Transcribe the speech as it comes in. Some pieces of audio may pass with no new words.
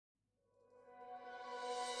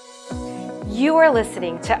You are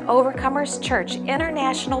listening to Overcomers Church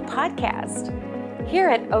International Podcast. Here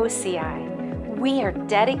at OCI, we are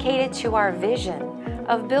dedicated to our vision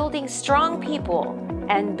of building strong people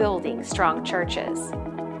and building strong churches.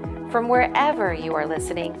 From wherever you are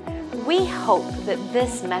listening, we hope that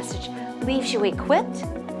this message leaves you equipped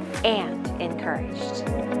and encouraged.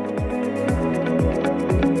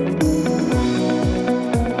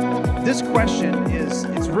 This question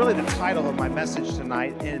it's really the title of my message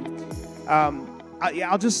tonight, and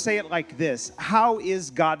I'll just say it like this. How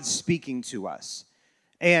is God speaking to us?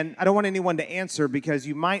 And I don't want anyone to answer because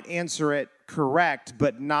you might answer it correct,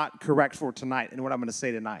 but not correct for tonight and what I'm going to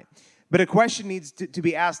say tonight. But a question needs to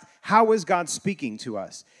be asked, how is God speaking to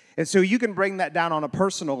us? And so you can bring that down on a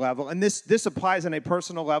personal level, and this applies on a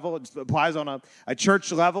personal level, it applies on a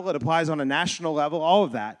church level, it applies on a national level, all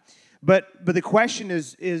of that. But the question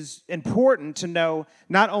is important to know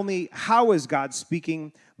not only how is God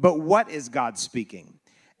speaking, but what is God speaking.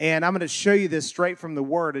 And I'm going to show you this straight from the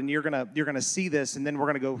Word, and you're gonna see this, and then we're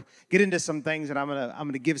gonna go get into some things, and I'm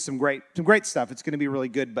gonna give some great stuff. It's gonna be really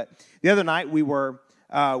good. But the other night we were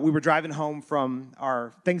driving home from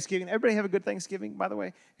our Thanksgiving. Everybody have a good Thanksgiving, by the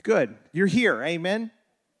way? Good. You're here. Amen.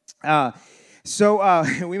 So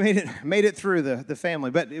we made it through the family,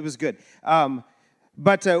 but it was good.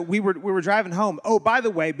 But we were driving home. Oh, by the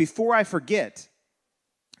way, before I forget,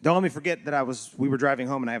 don't let me forget that we were driving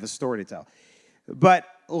home and I have a story to tell. But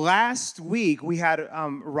last week we had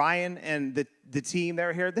Ryan and the team that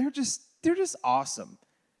were here. They're just awesome.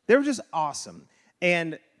 They were just awesome.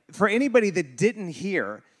 And for anybody that didn't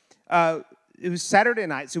hear, it was Saturday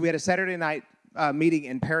night. So we had a Saturday night meeting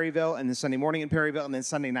in Perryville, and then Sunday morning in Perryville, and then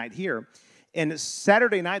Sunday night here. And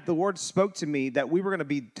Saturday night, the Lord spoke to me that we were going to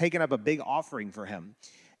be taking up a big offering for Him.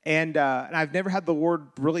 And I've never had the Lord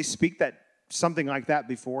really speak something like that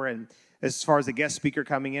before. And as far as a guest speaker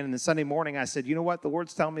coming in, and then Sunday morning, I said, you know what? The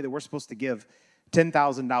Lord's telling me that we're supposed to give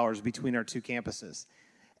 $10,000 between our two campuses.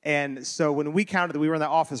 And so when we counted, we were in the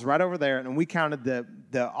office right over there, and we counted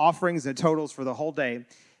the offerings and totals for the whole day.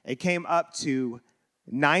 It came up to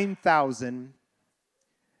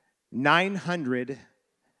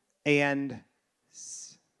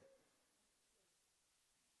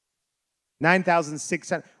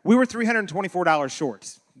We were $324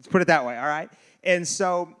 short. Let's put it that way, all right? And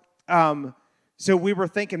so we were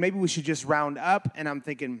thinking maybe we should just round up, and I'm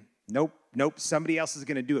thinking, nope, somebody else is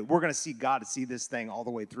going to do it. We're going to see God see this thing all the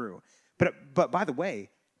way through. But by the way,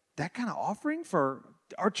 that kind of offering for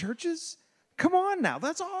our churches, come on now,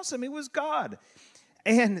 that's awesome. It was God.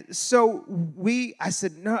 And so I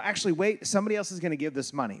said, no, actually, wait, somebody else is going to give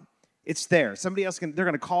this money. It's there. Somebody else they're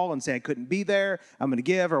going to call and say, I couldn't be there, I'm going to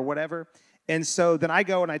give or whatever. And so then I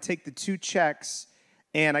go and I take the two checks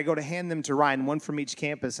and I go to hand them to Ryan, one from each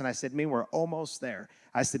campus. And I said, we're almost there.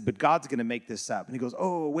 I said, but God's going to make this up. And he goes,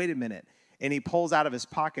 oh, wait a minute. And he pulls out of his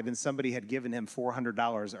pocket, and somebody had given him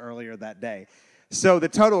 $400 earlier that day. So the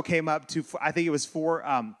total came up to, I think it was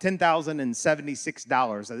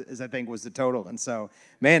 $10,076, as I think was the total. And so,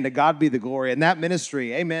 man, to God be the glory. And that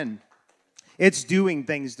ministry, amen, it's doing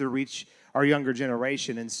things to reach our younger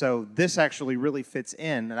generation. And so this actually really fits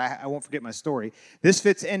in, and I won't forget my story. This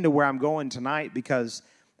fits into where I'm going tonight because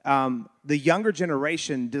the younger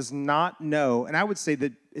generation does not know, and I would say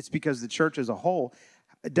that it's because the church as a whole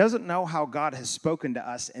doesn't know how God has spoken to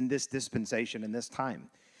us in this dispensation, in this time.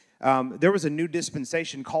 There was a new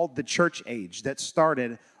dispensation called the church age that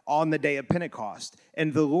started on the day of Pentecost.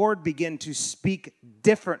 And the Lord began to speak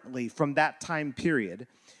differently from that time period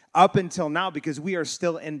up until now because we are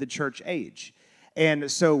still in the church age.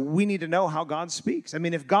 And so we need to know how God speaks. I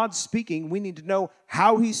mean, if God's speaking, we need to know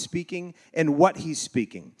how He's speaking and what He's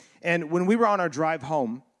speaking. And when we were on our drive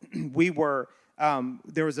home,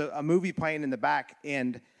 there was a movie playing in the back,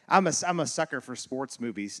 and I'm a sucker for sports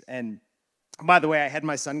movies. And by the way, I had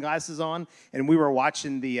my sunglasses on, and we were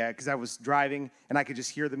watching because I was driving, and I could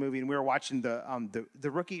just hear the movie, and we were watching the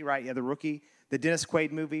Rookie, right? Yeah, the Rookie, the Dennis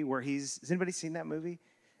Quaid movie where has anybody seen that movie?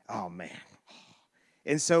 Oh, man.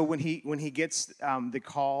 And so when he gets the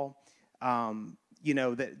call,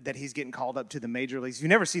 that he's getting called up to the major leagues. If you've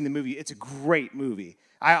never seen the movie, it's a great movie.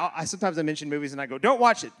 I sometimes I mention movies, and I go, don't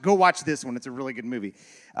watch it. Go watch this one. It's a really good movie.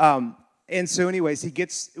 And so anyways,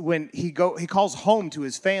 he calls home to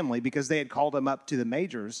his family because they had called him up to the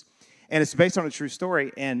majors, and it's based on a true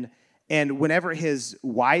story. And whenever his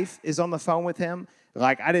wife is on the phone with him,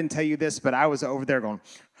 like, I didn't tell you this, but I was over there going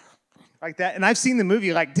like that. And I've seen the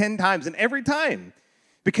movie like 10 times, and every time,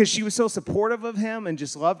 because she was so supportive of him and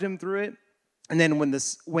just loved him through it. And then when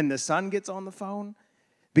the son gets on the phone,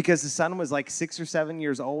 because the son was like 6 or 7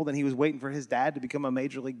 years old and he was waiting for his dad to become a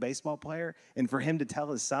Major League Baseball player and for him to tell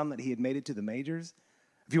his son that he had made it to the majors.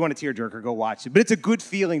 If you want a tearjerker, go watch it. But it's a good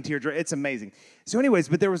feeling tearjerker. It's amazing. So anyways,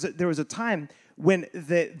 but there was a time when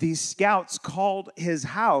these scouts called his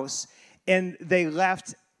house and they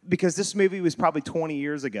left, because this movie was probably 20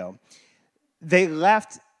 years ago, they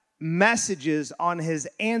left messages on his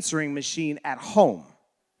answering machine at home.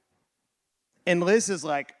 And Liz is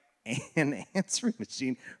like, an answering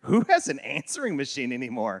machine? Who has an answering machine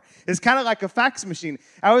anymore? It's kind of like a fax machine.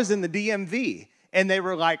 I was in the DMV, and they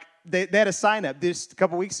were like, they had a sign up just a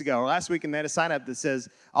couple weeks ago, or last week, and they had a sign up that says,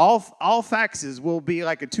 all faxes will be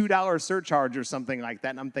like a $2 surcharge or something like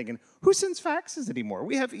that. And I'm thinking, who sends faxes anymore?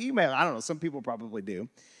 We have email. I don't know. Some people probably do.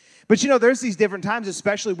 But, you know, there's these different times,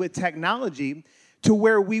 especially with technology, to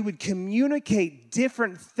where we would communicate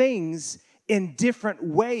different things in different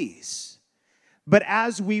ways. But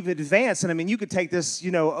as we've advanced, and I mean, you could take this,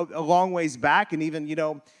 you know, a long ways back, and even, you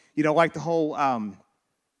know, like the whole,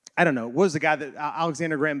 I don't know, what was the guy that,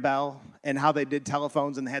 Alexander Graham Bell, and how they did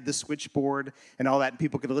telephones, and they had the switchboard and all that, and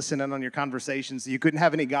people could listen in on your conversations. So you couldn't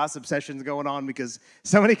have any gossip sessions going on because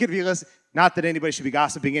somebody could be listening. Not that anybody should be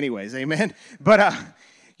gossiping anyways, amen? But,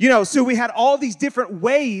 you know, so we had all these different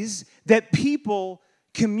ways that people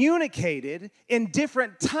communicated in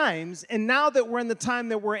different times, and now that we're in the time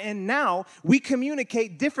that we're in now, we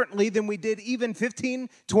communicate differently than we did even 15,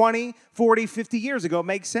 20, 40, 50 years ago.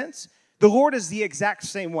 Makes sense? The Lord is the exact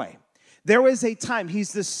same way. There was a time,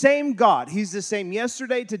 He's the same God. He's the same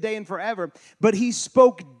yesterday, today, and forever, but He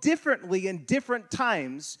spoke differently in different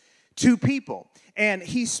times to people. And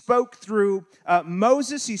He spoke through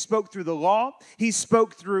Moses. He spoke through the law. He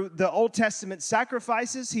spoke through the Old Testament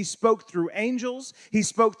sacrifices. He spoke through angels. He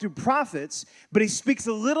spoke through prophets. But He speaks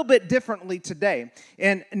a little bit differently today.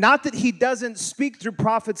 And not that He doesn't speak through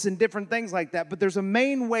prophets and different things like that, but there's a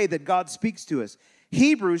main way that God speaks to us.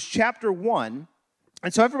 Hebrews chapter 1.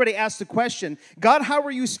 And so everybody asks the question, God, how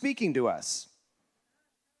are you speaking to us?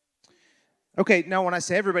 Okay, now when I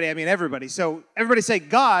say everybody, I mean everybody. So everybody say,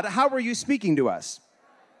 God, how are you speaking to us?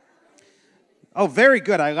 Oh, very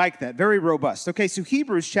good. I like that. Very robust. Okay, so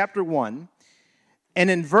Hebrews chapter 1, and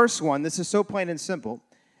in verse 1, this is so plain and simple.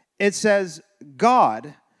 It says,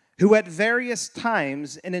 God, who at various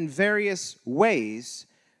times and in various ways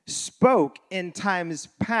spoke in times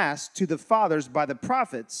past to the fathers by the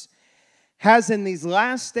prophets, has in these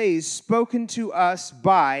last days spoken to us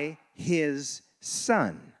by His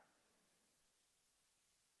Son.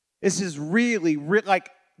 This is really,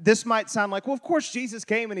 like, this might sound like, well, of course Jesus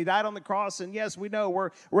came and He died on the cross, and yes, we know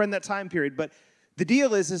we're in that time period. But the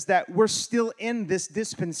deal is that we're still in this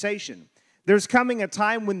dispensation. There's coming a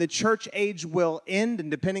time when the church age will end, and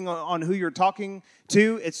depending on who you're talking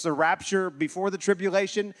to, it's the rapture before the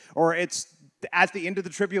tribulation, or it's at the end of the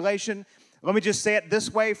tribulation. Let me just say it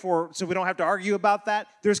this way so we don't have to argue about that.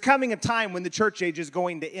 There's coming a time when the church age is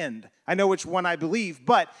going to end. I know which one I believe,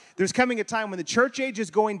 but there's coming a time when the church age is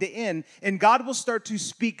going to end, and God will start to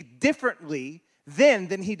speak differently then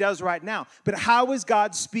than He does right now. But how is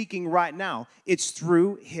God speaking right now? It's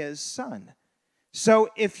through His Son. So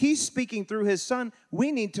if He's speaking through His Son,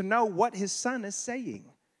 we need to know what His Son is saying.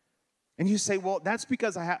 And you say, well, that's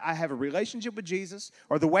because I have a relationship with Jesus,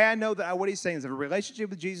 or the way I know that what He's saying is I have a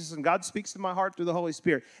relationship with Jesus, and God speaks to my heart through the Holy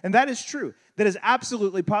Spirit. And that is true. That is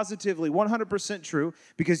absolutely, positively, 100% true,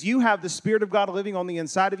 because you have the Spirit of God living on the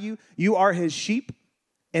inside of you. You are His sheep,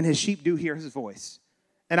 and His sheep do hear His voice.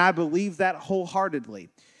 And I believe that wholeheartedly.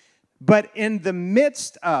 But in the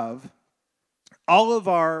midst of all of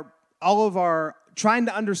our trying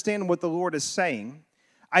to understand what the Lord is saying,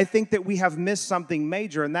 I think that we have missed something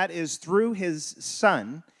major, and that is through His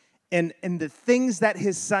Son and the things that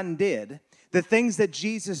His Son did, the things that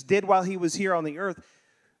Jesus did while He was here on the earth.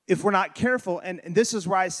 If we're not careful, and this is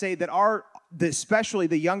where I say that especially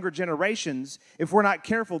the younger generations, if we're not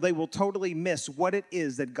careful, they will totally miss what it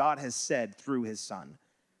is that God has said through His Son.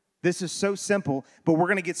 This is so simple, but we're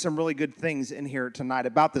going to get some really good things in here tonight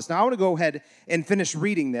about this. Now, I want to go ahead and finish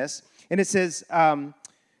reading this, and it says,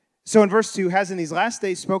 so in verse 2, has in these last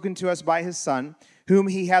days spoken to us by His Son, whom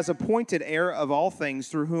He has appointed heir of all things,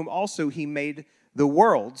 through whom also He made the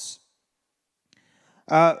worlds,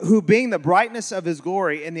 who being the brightness of His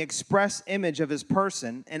glory and the express image of His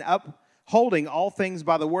person, and upholding all things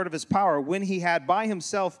by the word of His power, when He had by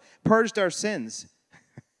Himself purged our sins.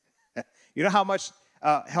 You know how much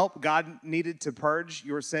help God needed to purge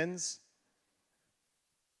your sins?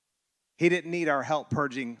 He didn't need our help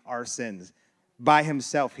purging our sins. By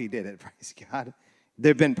Himself He did it, praise God.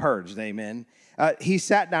 They've been purged, amen. He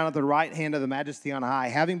sat down at the right hand of the Majesty on high,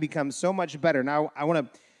 having become so much better. Now, I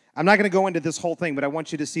want I'm not going to go into this whole thing, but I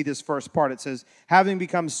want you to see this first part. It says, having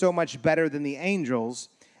become so much better than the angels,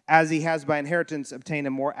 as he has by inheritance obtained a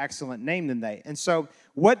more excellent name than they. And so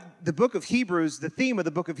what the book of Hebrews, the theme of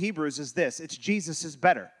the book of Hebrews is this. It's Jesus is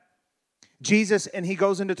better. Jesus, and he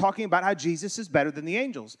goes into talking about how Jesus is better than the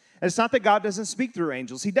angels. And it's not that God doesn't speak through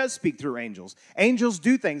angels. He does speak through angels. Angels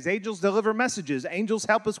do things. Angels deliver messages. Angels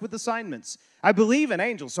help us with assignments. I believe in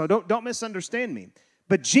angels, so don't misunderstand me.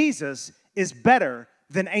 But Jesus is better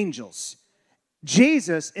than angels.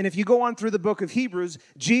 Jesus, and if you go on through the book of Hebrews,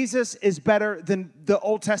 Jesus is better than the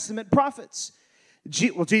Old Testament prophets.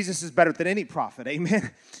 Well, Jesus is better than any prophet,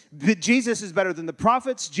 amen? Jesus is better than the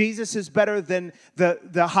prophets. Jesus is better than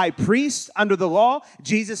the high priest under the law.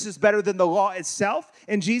 Jesus is better than the law itself.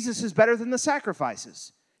 And Jesus is better than the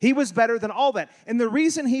sacrifices. He was better than all that. And the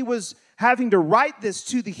reason he was having to write this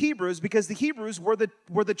to the Hebrews, because the Hebrews were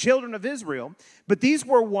the children of Israel, but these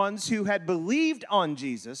were ones who had believed on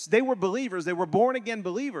Jesus. They were believers. They were born-again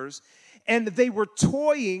believers. And they were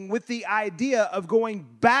toying with the idea of going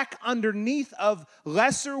back underneath of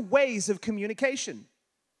lesser ways of communication.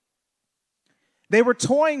 They were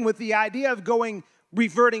toying with the idea of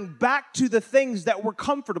reverting back to the things that were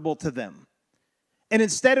comfortable to them. And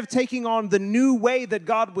instead of taking on the new way that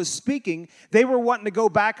God was speaking, they were wanting to go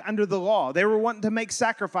back under the law. They were wanting to make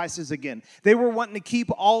sacrifices again. They were wanting to keep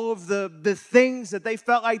all of the things that they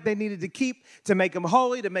felt like they needed to keep to make them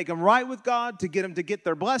holy, to make them right with God, to get them to get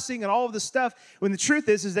their blessing and all of this stuff. When the truth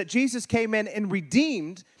is that Jesus came in and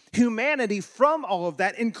redeemed humanity from all of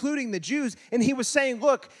that, including the Jews. And he was saying,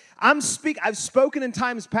 look, I've spoken in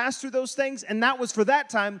times past through those things, and that was for that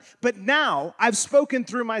time. But now I've spoken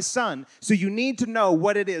through my son. So you need to know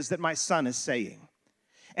what it is that my son is saying.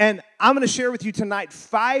 And I'm going to share with you tonight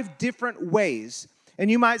 5 different ways. And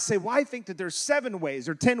you might say, well, I think that there's 7 ways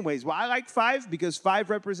or 10 ways. Well, I like 5 because 5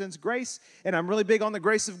 represents grace. And I'm really big on the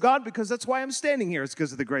grace of God because that's why I'm standing here. It's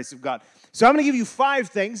because of the grace of God. So I'm going to give you 5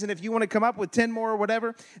 things. And if you want to come up with 10 more or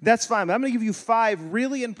whatever, that's fine. But I'm going to give you 5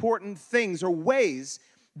 really important things or ways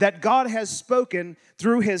that God has spoken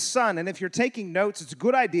through his son. And if you're taking notes, it's a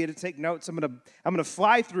good idea to take notes. I'm going to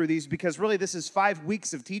fly through these because really this is 5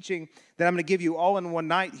 weeks of teaching that I'm going to give you all in one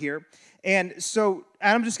night here. And so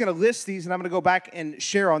I'm just going to list these, and I'm going to go back and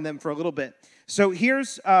share on them for a little bit. So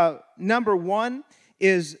here's number 1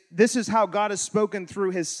 is this is how God has spoken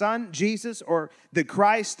through his son, Jesus, or the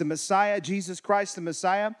Christ, the Messiah, Jesus Christ, the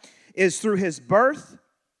Messiah, is through his birth,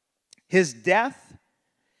 his death,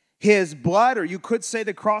 his blood, or you could say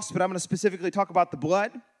the cross, but I'm going to specifically talk about the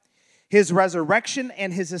blood, his resurrection,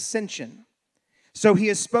 and his ascension. So he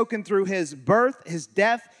has spoken through his birth, his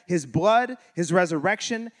death, his blood, his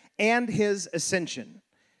resurrection, and his ascension.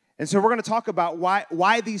 And so we're going to talk about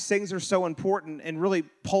why these things are so important and really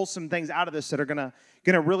pull some things out of this that are going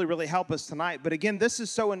to really, really help us tonight. But again, this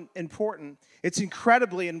is so important. It's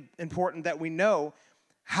incredibly important that we know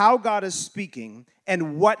how God is speaking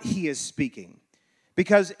and what he is speaking.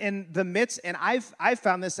 Because in the midst, and I've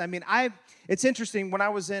found this, it's interesting. When I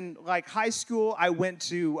was in like high school, I went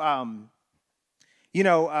to,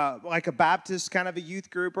 like a Baptist kind of a youth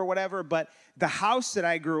group or whatever. But the house that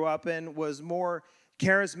I grew up in was more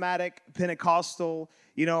charismatic, Pentecostal.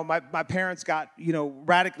 You know, my parents got,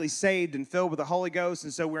 radically saved and filled with the Holy Ghost.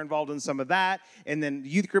 And so we're involved in some of that. And then the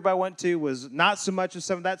youth group I went to was not so much of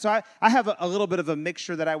some of that. So I have a little bit of a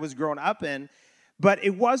mixture that I was growing up in. But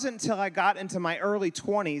it wasn't until I got into my early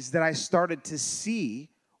 20s that I started to see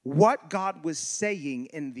what God was saying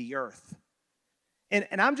in the earth.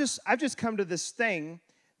 And I've just come to this thing,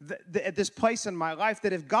 at this place in my life,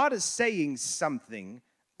 that if God is saying something,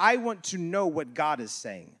 I want to know what God is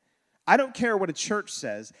saying. I don't care what a church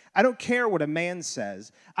says. I don't care what a man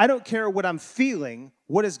says. I don't care what I'm feeling.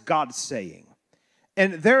 What is God saying?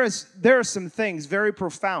 And there are some things very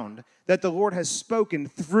profound that the Lord has spoken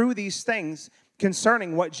through these things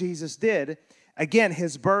concerning what Jesus did. Again,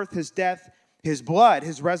 his birth, his death, his blood,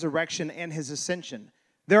 his resurrection, and his ascension.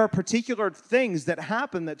 There are particular things that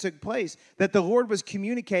happened that took place that the Lord was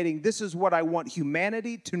communicating. This is what I want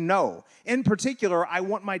humanity to know. In particular, I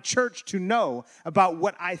want my church to know about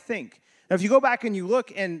what I think. Now, if you go back and you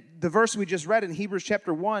look in the verse we just read in Hebrews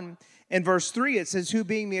chapter 1 and verse 3, it says, who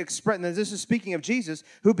being the express, and this is speaking of Jesus,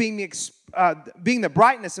 who being the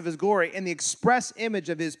brightness of his glory and the express image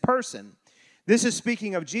of his person. This is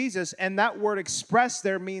speaking of Jesus, and that word express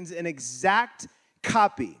there means an exact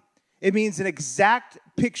copy. It means an exact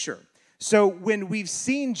picture. So when we've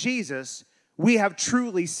seen Jesus, we have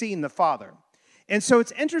truly seen the Father. And so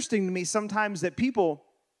it's interesting to me sometimes that people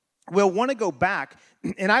will want to go back,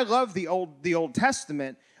 and I love the Old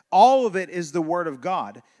Testament. All of it is the Word of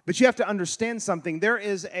God. But you have to understand something. There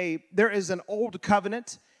is an old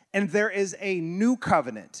covenant and there is a new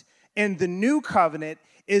covenant. And the new covenant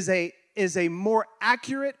is a more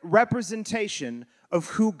accurate representation of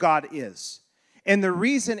who God is. And the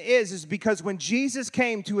reason is because when Jesus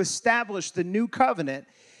came to establish the new covenant,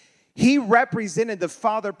 he represented the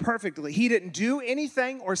Father perfectly. He didn't do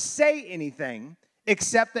anything or say anything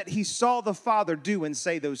except that he saw the Father do and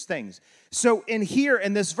say those things. So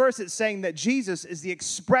in this verse, it's saying that Jesus is the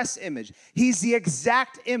express image. He's the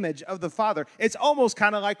exact image of the Father. It's almost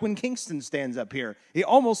kind of like when Kingston stands up here. He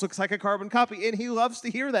almost looks like a carbon copy, and he loves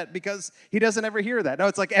to hear that because he doesn't ever hear that. No,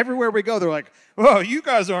 it's like everywhere we go, they're like, oh, you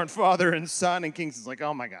guys aren't Father and Son, and Kingston's like,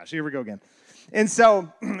 oh my gosh, here we go again. And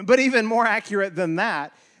so, but even more accurate than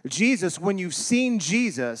that, Jesus, when you've seen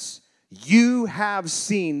Jesus, you have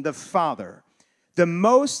seen the Father. The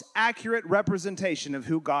most accurate representation of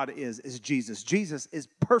who God is Jesus. Jesus is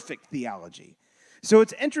perfect theology. So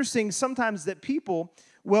it's interesting sometimes that people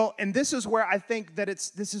will, and this is where I think that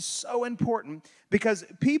this is so important, because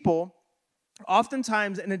people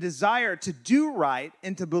oftentimes in a desire to do right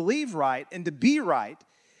and to believe right and to be right,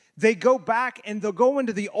 they go back and they'll go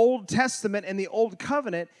into the Old Testament and the Old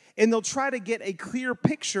Covenant and they'll try to get a clear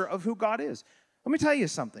picture of who God is. Let me tell you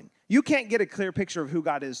something. You can't get a clear picture of who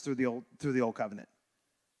God is through the Old Covenant.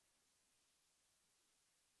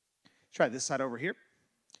 Try this side over here.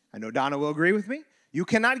 I know Donna will agree with me. You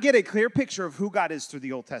cannot get a clear picture of who God is through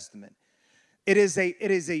the Old Testament. It is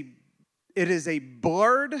a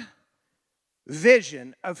blurred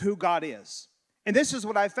vision of who God is. And this is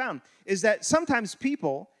what I found, is that sometimes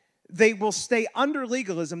people, they will stay under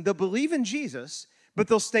legalism. They'll believe in Jesus, but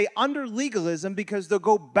they'll stay under legalism because they'll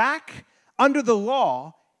go back under the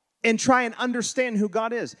law and try and understand who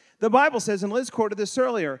God is. The Bible says, and Liz quoted this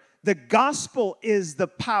earlier, the gospel is the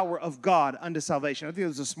power of God unto salvation. I think it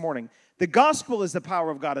was this morning. The gospel is the power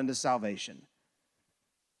of God unto salvation.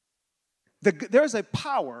 There's a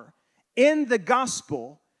power in the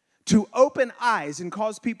gospel to open eyes and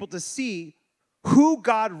cause people to see who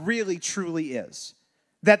God really truly is,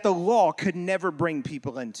 that the law could never bring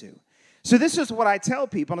people into. So this is what I tell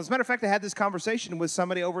people. And as a matter of fact, I had this conversation with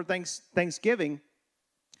somebody over Thanksgiving,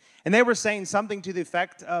 and they were saying something to the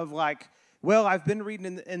effect of like, well, I've been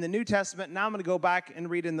reading in the New Testament, now I'm going to go back and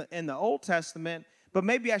read in the Old Testament, but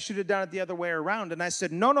maybe I should have done it the other way around. And I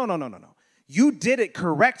said, no. You did it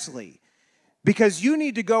correctly, because you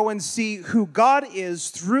need to go and see who God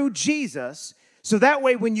is through Jesus, so that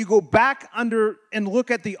way when you go back under and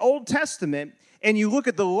look at the Old Testament and you look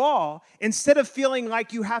at the law, instead of feeling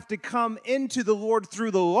like you have to come into the Lord through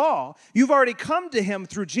the law, you've already come to him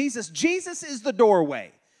through Jesus. Jesus is the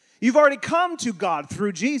doorway. You've already come to God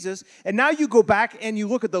through Jesus, and now you go back and you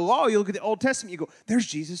look at the law, you look at the Old Testament, you go, there's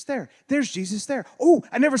Jesus there. There's Jesus there. Oh,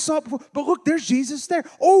 I never saw it before, but look, there's Jesus there.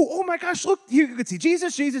 Oh my gosh, look, you can see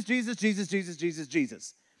Jesus.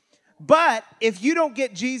 But if you don't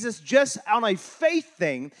get Jesus just on a faith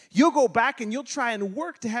thing, you'll go back and you'll try and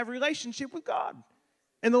work to have a relationship with God.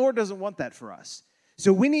 And the Lord doesn't want that for us.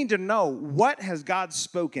 So we need to know, what has God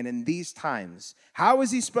spoken in these times? How has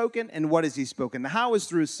he spoken and what has he spoken? The how is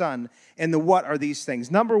through his son, and the what are these things?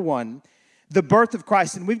 Number one, the birth of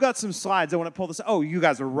Christ. And we've got some slides. I want to pull this. Oh, you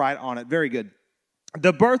guys are right on it. Very good.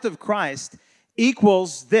 The birth of Christ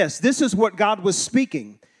equals this. This is what God was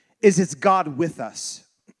speaking, is it's God with us.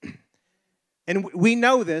 And we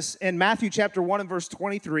know this in Matthew chapter 1 and verse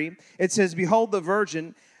 23. It says, behold, the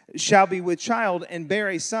virgin shall be with child and bear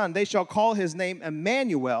a son. They shall call his name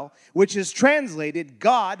Emmanuel, which is translated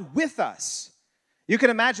God with us. You can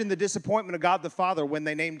imagine the disappointment of God the Father when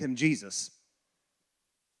they named him Jesus.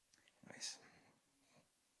 Nice.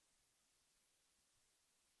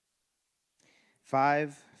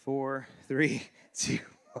 5, 4, 3, 2,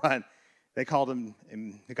 1. They called him,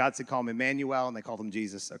 God said, call him Emmanuel, and they called him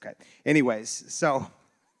Jesus. Okay. Anyways, so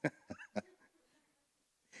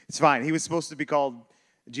it's fine. He was supposed to be called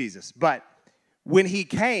Jesus. But when he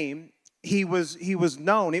came, he was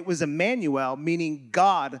known. It was Emmanuel, meaning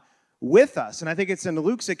God with us. And I think it's in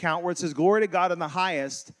Luke's account where it says, glory to God in the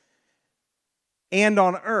highest, and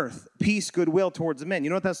on earth, peace, goodwill towards men.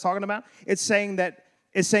 You know what that's talking about? It's saying,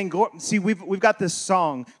 see, we've got this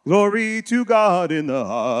song, glory to God in the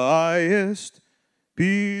highest,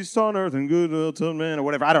 peace on earth and goodwill to men, or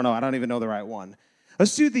whatever. I don't know. I don't even know the right one.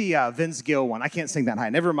 Let's do the Vince Gill one. I can't sing that high.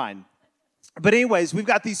 Never mind. But anyways, we've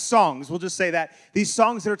got these songs. We'll just say that. These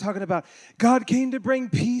songs that are talking about God came to bring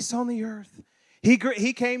peace on the earth. He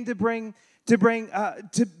came for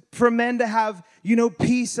men to have,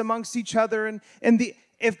 peace amongst each other.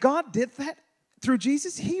 If God did that through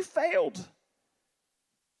Jesus, he failed.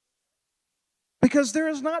 Because there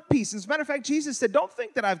is not peace. As a matter of fact, Jesus said, don't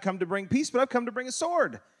think that I've come to bring peace, but I've come to bring a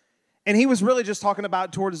sword. And he was really just talking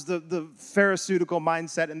about towards the Pharisaical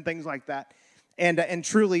mindset and things like that. And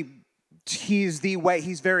truly, he's the way.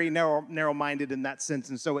 He's very narrow-minded in that sense.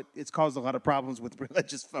 And so it's caused a lot of problems with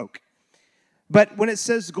religious folk. But when it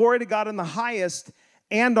says glory to God in the highest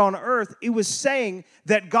and on earth, it was saying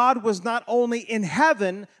that God was not only in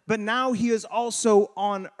heaven, but now he is also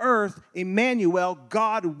on earth, Emmanuel,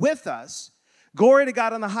 God with us. Glory to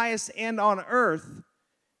God on the highest and on earth,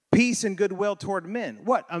 peace and goodwill toward men.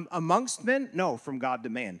 What? Amongst men? No, from God to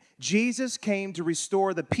man. Jesus came to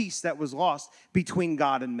restore the peace that was lost between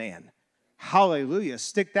God and man. Hallelujah.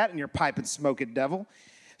 Stick that in your pipe and smoke it, devil.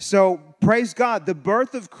 So praise God. The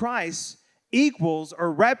birth of Christ equals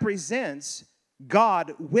or represents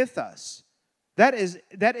God with us. That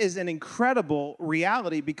is an incredible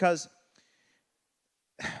reality because,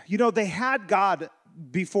 you know, they had God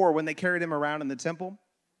before when they carried him around in the temple.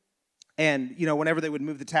 And, you know, whenever they would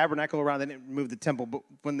move the tabernacle around, they didn't move the temple, but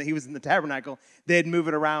when he was in the tabernacle, they'd move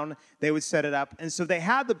it around, they would set it up. And so they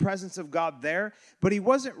had the presence of God there, but he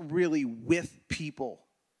wasn't really with people.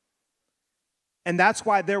 And that's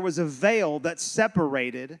why there was a veil that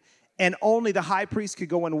separated, and only the high priest could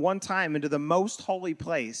go in one time into the most holy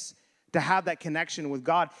place to have that connection with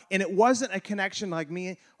God. And it wasn't a connection like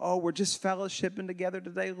me, oh, we're just fellowshipping together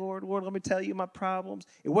today, Lord. Lord, let me tell you my problems.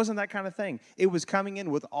 It wasn't that kind of thing. It was coming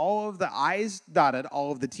in with all of the I's dotted,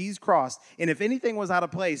 all of the T's crossed. And if anything was out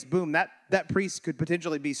of place, boom, that priest could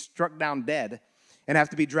potentially be struck down dead and have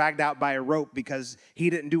to be dragged out by a rope because he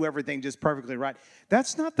didn't do everything just perfectly right.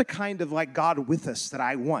 That's not the kind of like God with us that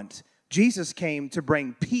I want. Jesus came to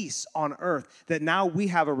bring peace on earth, that now we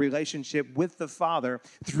have a relationship with the Father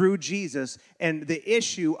through Jesus, and the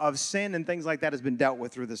issue of sin and things like that has been dealt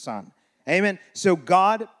with through the Son. Amen? So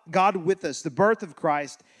God with us, the birth of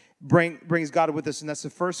Christ brings God with us, and that's the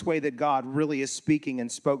first way that God really is speaking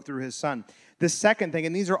and spoke through his Son. The second thing,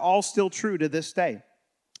 and these are all still true to this day,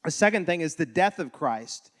 the second thing is the death of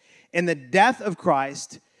Christ. And the death of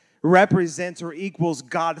Christ represents or equals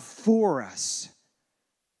God for us.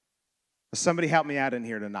 Somebody help me out in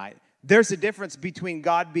here tonight. There's a difference between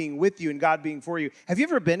God being with you and God being for you. Have you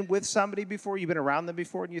ever been with somebody before? You've been around them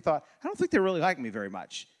before and you thought, I don't think they really like me very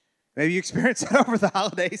much. Maybe you experienced that over the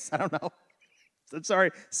holidays. I don't know. I'm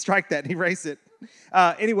sorry. Strike that and erase it.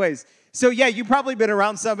 Anyways, so yeah, you've probably been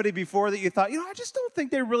around somebody before that you thought, I just don't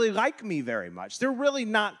think they really like me very much. They're really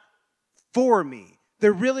not for me.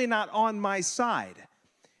 They're really not on my side.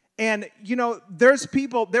 And, there's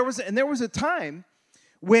people, there was a time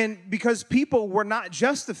when, because people were not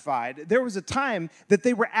justified, there was a time that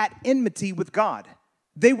they were at enmity with God.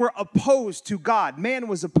 They were opposed to God. Man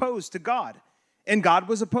was opposed to God, and God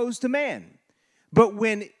was opposed to man. But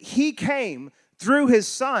when he came through his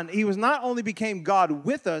Son, he was not only became God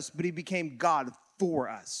with us, but he became God for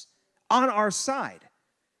us, on our side.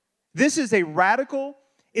 This is a radical,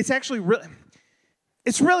 it's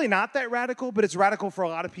really not that radical, but it's radical for a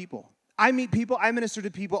lot of people. I meet people, I minister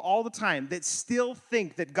to people all the time that still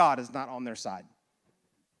think that God is not on their side.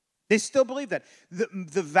 They still believe that.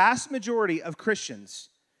 The vast majority of Christians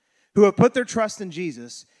who have put their trust in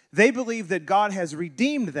Jesus, they believe that God has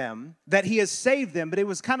redeemed them, that he has saved them, but it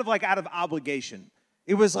was kind of like out of obligation.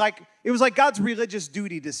 It was like God's religious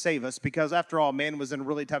duty to save us because after all, man was in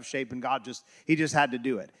really tough shape and he just had to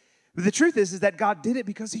do it. But the truth is that God did it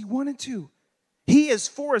because he wanted to. He is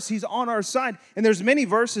for us. He's on our side. And there's many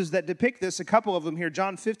verses that depict this. A couple of them here.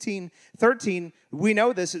 John 15:13, we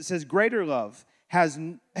know this. It says, greater love has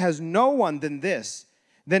no one than this,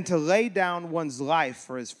 than to lay down one's life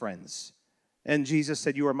for his friends. And Jesus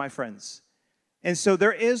said, you are my friends. And so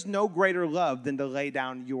there is no greater love than to lay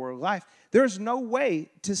down your life. There's no way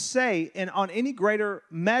to say on any greater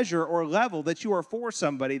measure or level that you are for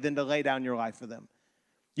somebody than to lay down your life for them.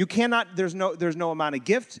 You cannot, there's no amount of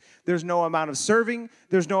gift, there's no amount of serving,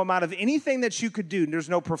 there's no amount of anything that you could do. There's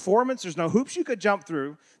no performance, there's no hoops you could jump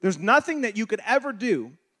through. There's nothing that you could ever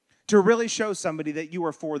do to really show somebody that you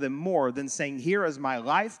are for them more than saying, here is my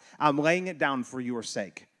life, I'm laying it down for your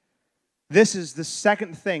sake. This is the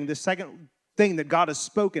second thing that God has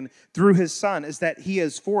spoken through his Son is that he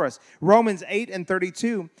is for us. Romans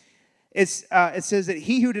 8:32, it says that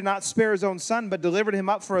he who did not spare his own Son but delivered him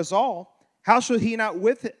up for us all, how shall he not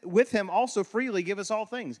with him also freely give us all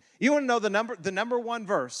things? You want to know the number one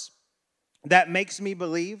verse that makes me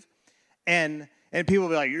believe, and people will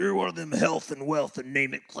be like, you're one of them health and wealth and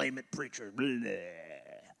name it, claim it preachers. Blah, blah.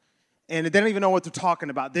 And they don't even know what they're talking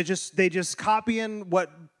about. They just copying what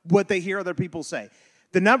they hear other people say.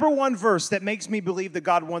 The number one verse that makes me believe that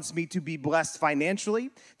God wants me to be blessed financially,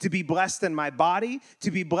 to be blessed in my body,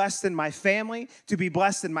 to be blessed in my family, to be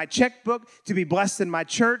blessed in my checkbook, to be blessed in my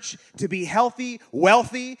church, to be healthy,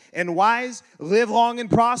 wealthy, and wise, live long and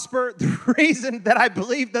prosper. The reason that I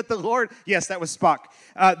believe that the Lord, yes, that was Spock.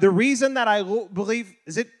 The reason that I believe,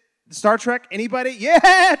 is it Star Trek? Anybody?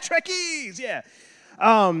 Yeah, Trekkies, yeah.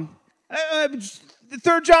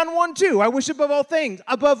 3 John 1:2, I wish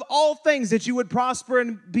above all things that you would prosper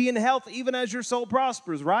and be in health even as your soul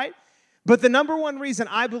prospers, right? But the number one reason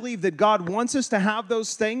I believe that God wants us to have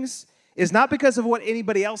those things is not because of what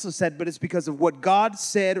anybody else has said, but it's because of what God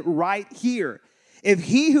said right here. If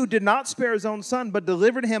he who did not spare his own son, but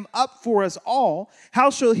delivered him up for us all, how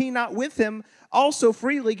shall he not with him also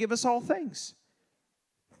freely give us all things?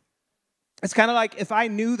 It's kind of like if I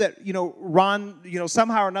knew that, Ron,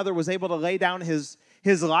 somehow or another was able to lay down his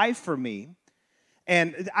life for me.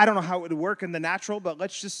 And I don't know how it would work in the natural, but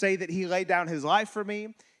let's just say that he laid down his life for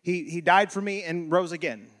me. He died for me and rose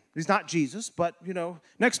again. He's not Jesus, but,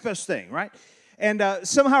 next best thing, right? And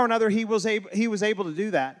somehow or another, he was able to do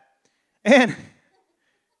that. And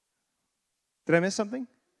did I miss something?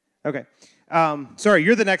 Okay. Sorry,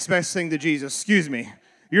 you're the next best thing to Jesus. Excuse me.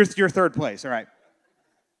 You're third place. All right.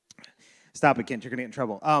 Stop it, Kent. You're going to get in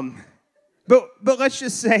trouble. But let's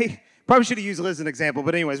just say, probably should have used Liz as an example,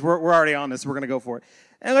 but anyways, we're already on this. We're going to go for it.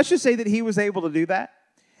 And let's just say that he was able to do that.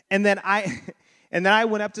 And then I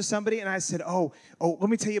went up to somebody and I said, oh, let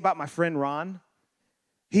me tell you about my friend Ron.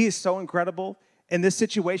 He is so incredible. And this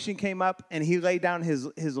situation came up and he laid down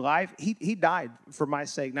his life. He died for my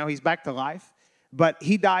sake. Now he's back to life, but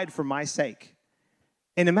he died for my sake.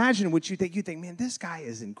 And imagine what you think. You think, man, this guy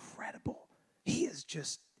is incredible.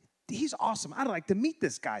 He's awesome. I'd like to meet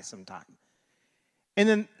this guy sometime. And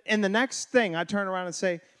then in the next thing, I turn around and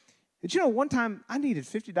say, did you know one time I needed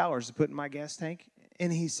 $50 to put in my gas tank?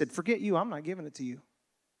 And he said, forget you, I'm not giving it to you.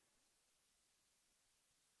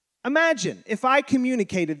 Imagine if I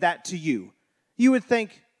communicated that to you. You would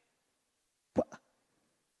think,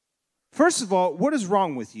 first of all, what is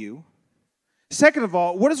wrong with you? Second of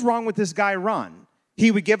all, what is wrong with this guy, Ron?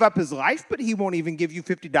 He would give up his life, but he won't even give you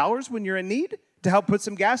 $50 when you're in need to help put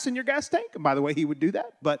some gas in your gas tank. And by the way, he would do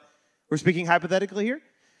that, but we're speaking hypothetically here.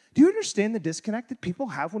 Do you understand the disconnect that people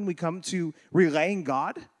have when we come to relaying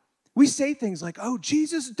God? We say things like, oh,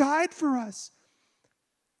 Jesus died for us.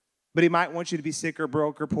 But he might want you to be sick or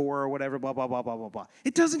broke or poor or whatever, blah, blah, blah, blah, blah, blah.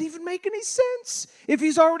 It doesn't even make any sense. If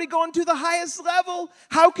he's already gone to the highest level,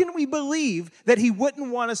 how can we believe that he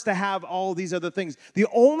wouldn't want us to have all these other things? The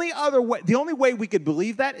only way we could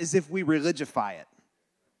believe that is if we religify it.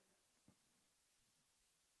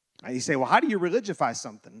 And you say, well, how do you religify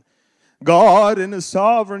something? God in his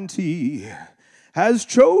sovereignty has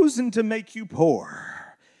chosen to make you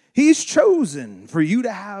poor. He's chosen for you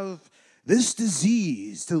to have this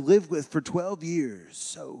disease to live with for 12 years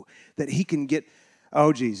so that he can get,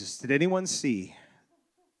 oh, Jesus, did anyone see?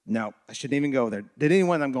 No, I shouldn't even go there. Did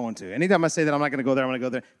anyone? I'm going to. Anytime I say that I'm not going to go there, I'm going to go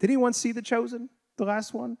there. Did anyone see The Chosen, the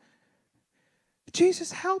last one?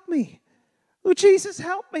 Jesus, help me. Oh, Jesus,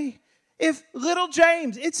 help me. If little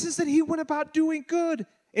James, it says that he went about doing good.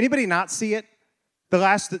 Anybody not see it? The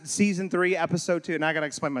last season 3, episode 2, and I got to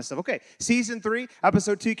explain myself. Okay, season 3,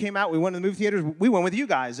 episode 2 came out. We went to the movie theaters. We went with you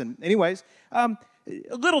guys. And anyways,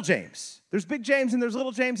 little James. There's Big James and there's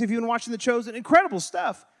little James. If you've been watching The Chosen, incredible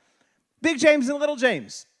stuff. Big James and little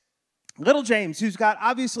James. Little James, who's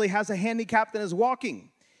obviously has a handicap that is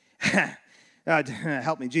walking.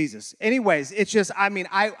 Help me, Jesus. Anyways, it's just,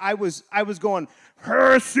 I was going,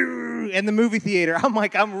 in the movie theater.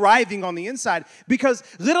 I'm writhing on the inside because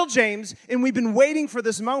little James, and we've been waiting for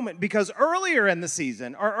this moment because earlier in the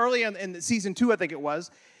season, or early in season 2, I think it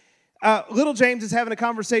was, little James is having a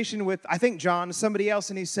conversation with, I think, John, somebody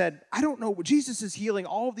else, and he said, I don't know, Jesus is healing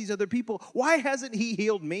all of these other people. Why hasn't he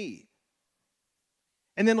healed me?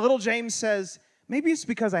 And then little James says, maybe it's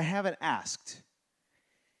because I haven't asked.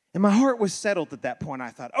 And my heart was settled at that point. I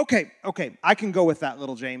thought, okay, I can go with that,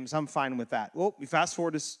 little James. I'm fine with that. Well, we fast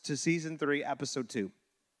forward to season 3, episode 2.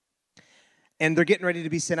 And they're getting ready to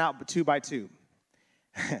be sent out 2 by 2.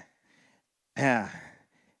 And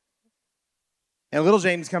little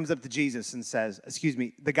James comes up to Jesus and says,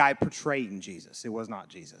 the guy portraying Jesus, it was not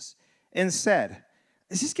Jesus, and said,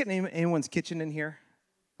 is this getting anyone's kitchen in here?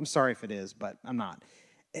 I'm sorry if it is, but I'm not.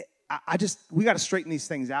 We got to straighten these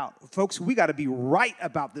things out. Folks, we got to be right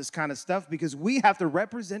about this kind of stuff because we have to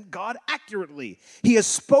represent God accurately. He has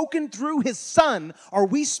spoken through his son. Are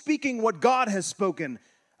we speaking what God has spoken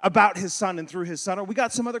about his son and through his son? Or we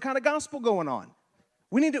got some other kind of gospel going on?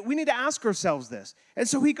 We need to ask ourselves this. And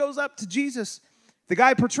so he goes up to Jesus, the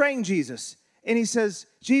guy portraying Jesus, And he says,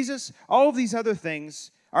 Jesus, all of these other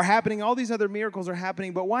things are happening, all these other miracles are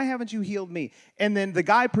happening, but why haven't you healed me? And then the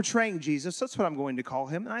guy portraying Jesus, that's what I'm going to call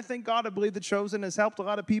him. And I thank God, I believe The Chosen has helped a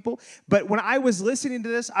lot of people. But when I was listening to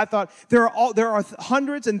this, I thought there are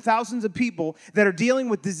hundreds and thousands of people that are dealing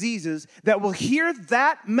with diseases that will hear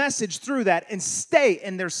that message through that and stay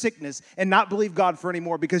in their sickness and not believe God for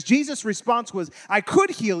anymore. Because Jesus' response was, I could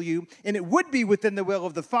heal you, and it would be within the will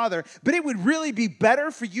of the Father, but it would really be better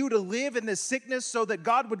for you to live in this sickness so that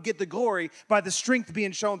God would get the glory by the strength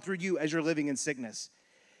being shown through you as you're living in sickness.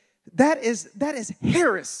 That is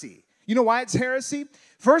heresy. You know why it's heresy?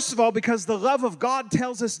 First of all, because the love of God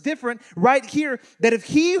tells us different right here, that if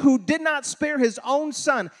he who did not spare his own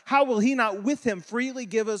son, how will he not with him freely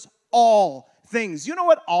give us all things? You know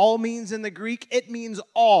what all means in the Greek? It means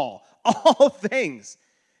all things.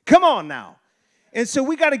 Come on now. And so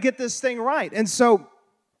we got to get this thing right. And so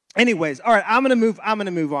anyways, all right, I'm going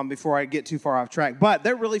to move on before I get too far off track, but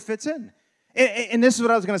that really fits in. And this is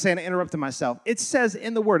what I was going to say, and I interrupted myself. It says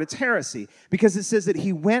in the word, it's heresy, because it says that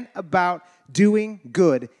he went about doing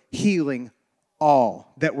good, healing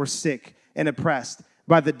all that were sick and oppressed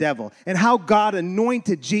by the devil. And how God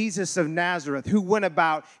anointed Jesus of Nazareth, who went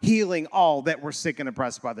about healing all that were sick and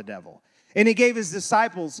oppressed by the devil. And he gave his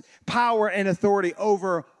disciples power and authority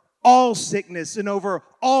over all sickness and over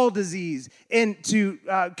all disease, and to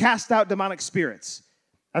cast out demonic spirits.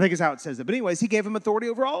 I think is how it says it. But anyways, he gave him authority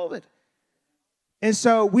over all of it. And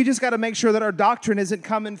so we just got to make sure that our doctrine isn't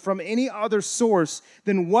coming from any other source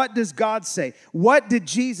than what does God say? What did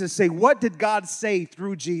Jesus say? What did God say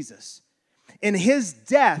through Jesus? And his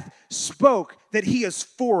death spoke that he is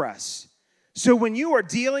for us. So when you are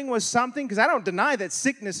dealing with something, because I don't deny that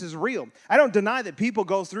sickness is real. I don't deny that people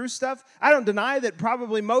go through stuff. I don't deny that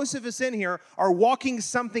probably most of us in here are walking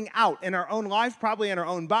something out in our own life, probably in our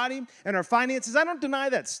own body, in our finances. I don't deny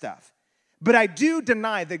that stuff. But I do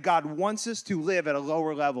deny that God wants us to live at a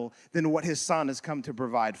lower level than what his son has come to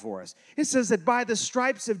provide for us. It says that by the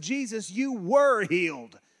stripes of Jesus, you were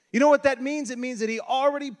healed. You know what that means? It means that he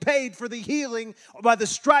already paid for the healing by the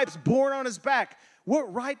stripes borne on his back.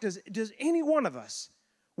 What right does any one of us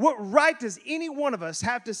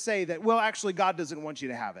have to say that, well, actually, God doesn't want you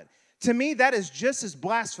to have it? To me, that is just as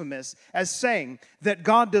blasphemous as saying that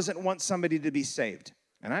God doesn't want somebody to be saved.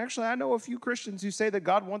 And I know a few Christians who say that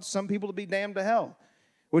God wants some people to be damned to hell,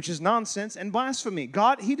 which is nonsense and blasphemy.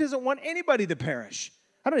 God, he doesn't want anybody to perish.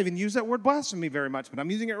 I don't even use that word blasphemy very much, but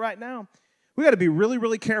I'm using it right now. We got to be really,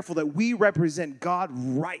 really careful that we represent God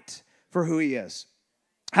right for who he is.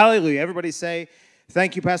 Hallelujah. Everybody say,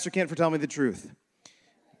 thank you, Pastor Kent, for telling me the truth.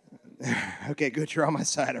 Okay, good. You're on my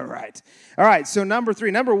side. All right. So number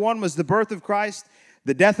 3. Number 1 was the birth of Christ,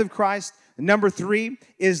 the death of Christ. Number 3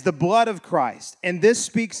 is the blood of Christ. And this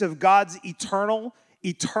speaks of God's eternal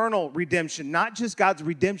redemption. Not just God's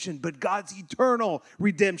redemption, but God's eternal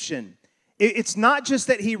redemption. It's not just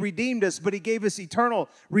that he redeemed us, but he gave us eternal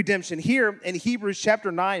redemption. Here in Hebrews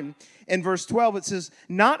chapter 9 and verse 12, it says,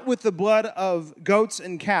 not with the blood of goats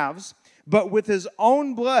and calves, but with his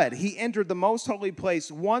own blood he entered the most holy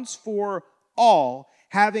place once for all,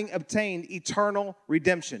 having obtained eternal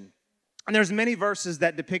redemption. And there's many verses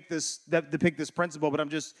that depict this principle, but I'm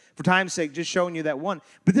just, for time's sake, just showing you that one.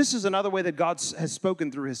 But this is another way that God has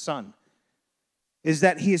spoken through his son, is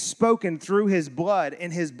that he has spoken through his blood,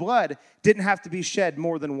 and his blood didn't have to be shed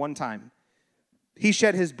more than one time. He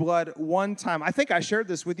shed his blood one time. I think I shared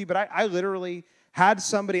this with you, but I literally had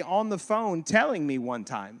somebody on the phone telling me one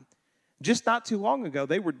time, just not too long ago,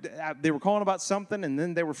 they were calling about something, and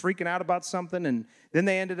then they were freaking out about something, and then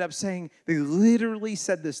they ended up saying, they literally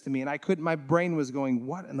said this to me, and my brain was going,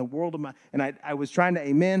 what in the world am I? And I was trying to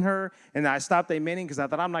amen her, and I stopped amening because I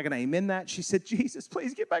thought, I'm not going to amen that. She said, Jesus,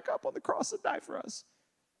 please get back up on the cross and die for us.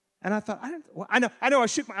 And I thought, I know, I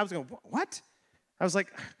was going, what? I was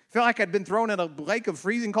like, I felt like I'd been thrown in a lake of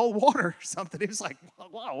freezing cold water or something. It was like,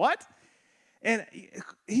 wow, what? And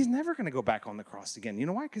he's never going to go back on the cross again. You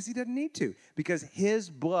know why? Because he doesn't need to. Because his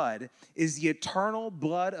blood is the eternal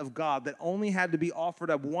blood of God that only had to be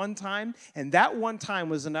offered up one time. And that one time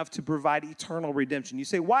was enough to provide eternal redemption. You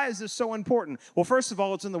say, why is this so important? Well, first of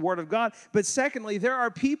all, it's in the Word of God. But secondly, there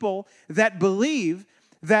are people that believe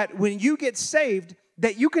that when you get saved,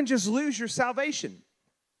 that you can just lose your salvation.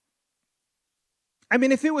 I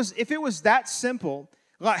mean, if it was that simple,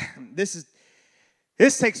 like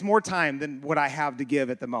this takes more time than what I have to give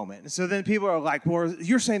at the moment. And so then people are like, well,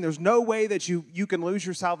 you're saying there's no way that you can lose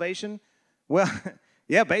your salvation? Well,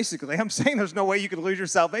 yeah, basically. I'm saying there's no way you can lose your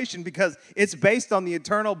salvation because it's based on the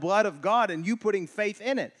eternal blood of God and you putting faith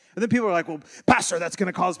in it. And then people are like, well, Pastor, that's going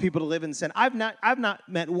to cause people to live in sin. I've not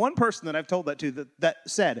met one person that I've told that to that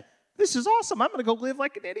said, This is awesome. I'm going to go live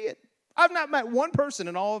like an idiot. I've not met one person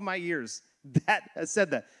in all of my years that has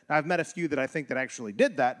said that. Now, I've met a few that I think that actually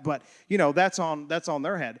did that, but, that's on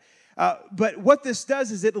their head. But what this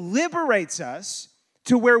does is it liberates us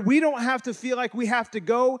to where we don't have to feel like we have to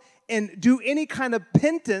go and do any kind of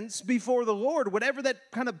penance before the Lord, whatever that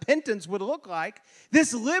kind of penance would look like.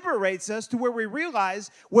 This liberates us to where we realize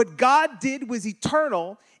what God did was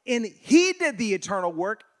eternal, and He did the eternal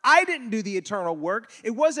work. I didn't do the eternal work.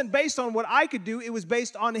 It wasn't based on what I could do. It was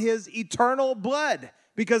based on His eternal blood.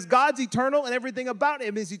 Because God's eternal and everything about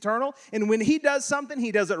Him is eternal. And when He does something,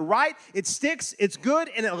 He does it right, it sticks, it's good,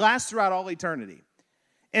 and it lasts throughout all eternity.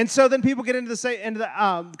 And so then people get into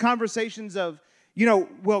the conversations of,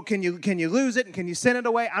 well, can you lose it and can you send it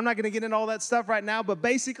away? I'm not going to get into all that stuff right now, but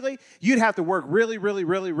basically, you'd have to work really, really,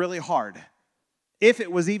 really, really hard. If it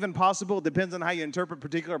was even possible, it depends on how you interpret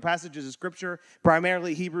particular passages of Scripture,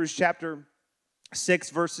 primarily Hebrews chapter 6,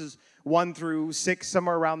 verses 1 through 6,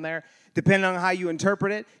 somewhere around there. Depending on how you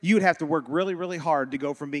interpret it, you'd have to work really, really hard to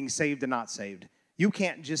go from being saved to not saved. You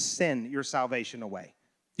can't just send your salvation away.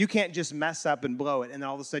 You can't just mess up and blow it, and then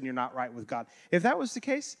all of a sudden you're not right with God. If that was the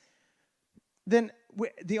case, then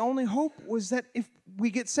the only hope was that if we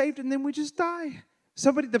get saved and then we just die.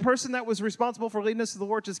 The person that was responsible for leading us to the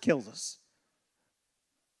Lord just kills us.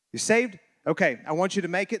 You're saved? Okay, I want you to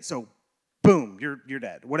make it, so boom, you're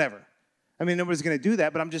dead, whatever. I mean, nobody's going to do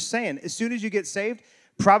that, but I'm just saying, as soon as you get saved,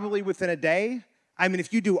 probably within a day, I mean,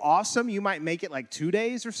 if you do awesome, you might make it like 2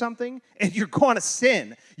 days or something, and you're going to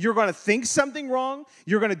sin. You're going to think something wrong.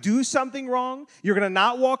 You're going to do something wrong. You're going to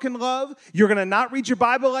not walk in love. You're going to not read your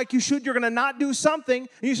Bible like you should. You're going to not do something.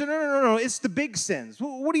 And you say, no, it's the big sins.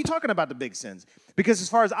 What are you talking about, the big sins? Because as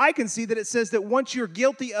far as I can see, that it says that once you're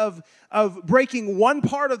guilty of breaking one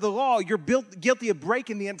part of the law, you're guilty of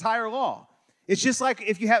breaking the entire law. It's just like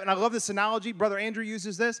if you have, and I love this analogy, Brother Andrew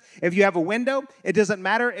uses this, if you have a window, it doesn't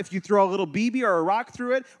matter if you throw a little BB or a rock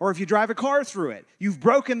through it, or if you drive a car through it. You've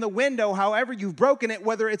broken the window, however you've broken it,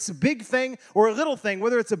 whether it's a big thing or a little thing,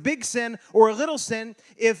 whether it's a big sin or a little sin,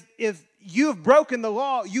 if you've broken the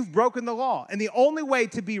law, you've broken the law. And the only way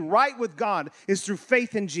to be right with God is through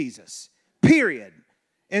faith in Jesus, period.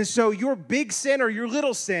 And so your big sin or your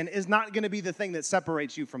little sin is not going to be the thing that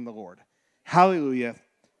separates you from the Lord. Hallelujah.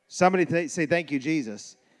 Somebody say, thank you,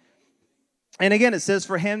 Jesus. And again, it says,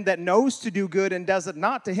 for him that knows to do good and does it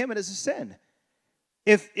not, to him it is a sin.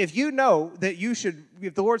 If you know that you should,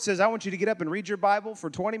 if the Lord says, I want you to get up and read your Bible for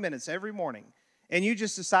 20 minutes every morning, and you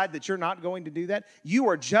just decide that you're not going to do that, you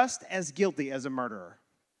are just as guilty as a murderer.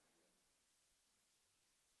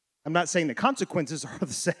 I'm not saying the consequences are the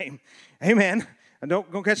same. Amen. And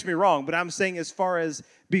don't catch me wrong, but I'm saying as far as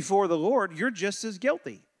before the Lord, you're just as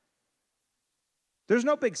guilty. There's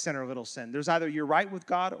no big sin or little sin. There's either you're right with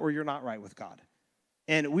God or you're not right with God.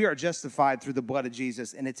 And we are justified through the blood of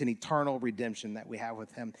Jesus, and it's an eternal redemption that we have with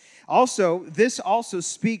him. Also, this also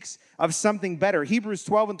speaks of something better. Hebrews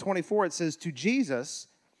 12 and 24, it says, to Jesus,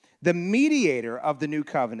 the mediator of the new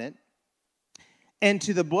covenant, and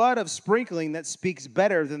to the blood of sprinkling that speaks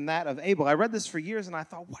better than that of Abel. I read this for years, and I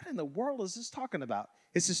thought, what in the world is this talking about?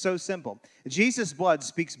 This is so simple. Jesus' blood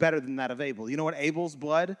speaks better than that of Abel. You know what Abel's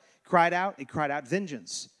blood cried out? It cried out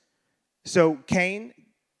vengeance. So Cain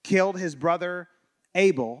killed his brother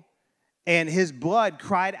Abel, and his blood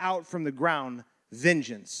cried out from the ground,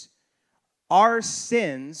 vengeance. Our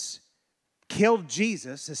sins killed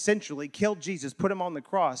Jesus, essentially killed Jesus, put him on the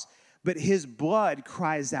cross, but his blood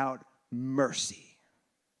cries out mercy.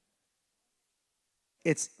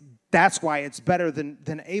 That's why it's better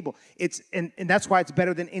than Abel. And that's why it's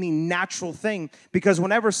better than any natural thing. Because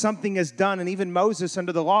whenever something is done, and even Moses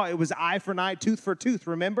under the law, it was eye for an eye, tooth for tooth,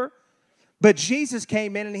 remember? But Jesus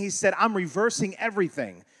came in and he said, I'm reversing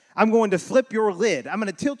everything. I'm going to flip your lid. I'm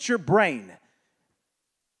going to tilt your brain.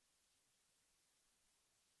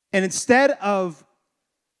 And instead of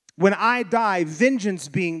when I die, vengeance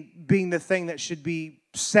being the thing that should be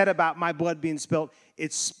said about my blood being spilt,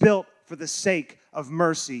 it's spilt for the sake of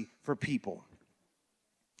mercy for people.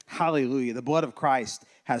 Hallelujah. The blood of Christ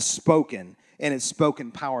has spoken, and it's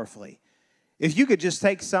spoken powerfully. If you could just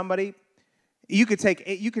take somebody, and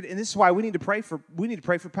this is why we need to pray for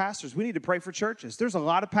pastors. We need to pray for churches. There's a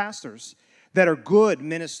lot of pastors that are good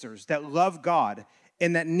ministers, that love God,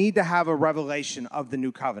 and that need to have a revelation of the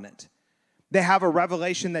new covenant. They have a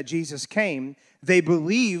revelation that Jesus came. They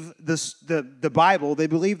believe the Bible. They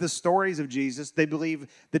believe the stories of Jesus. They believe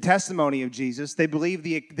the testimony of Jesus. They believe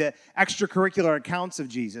the extracurricular accounts of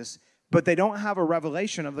Jesus, but they don't have a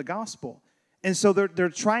revelation of the gospel. And so they're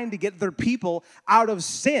trying to get their people out of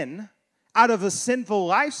sin, out of a sinful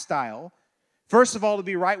lifestyle, First of all, to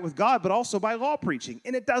be right with God, but also by law preaching.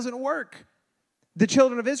 And it doesn't work. The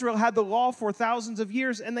children of Israel had the law for thousands of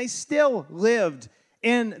years, and they still lived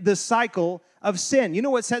in the cycle of sin. You know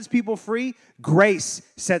what sets people free? Grace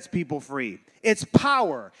sets people free. It's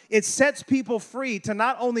power. It sets people free to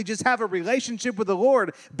not only just have a relationship with the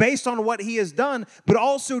Lord based on what He has done, but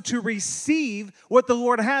also to receive what the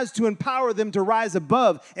Lord has to empower them to rise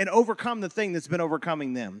above and overcome the thing that's been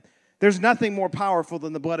overcoming them. There's nothing more powerful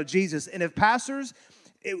than the blood of Jesus. And if pastors,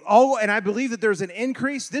 and I believe that there's an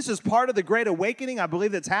increase, this is part of the Great Awakening. I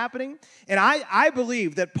believe that's happening. And I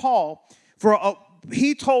believe that Paul,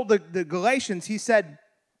 he told the Galatians, he said,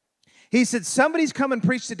 somebody's come and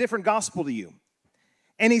preached a different gospel to you.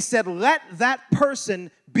 And he said, let that person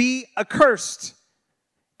be accursed.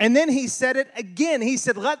 And then he said it again. He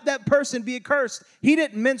said, let that person be accursed. He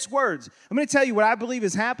didn't mince words. I'm going to tell you what I believe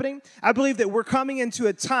is happening. I believe that we're coming into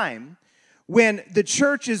a time when the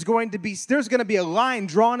church is going to be, there's going to be a line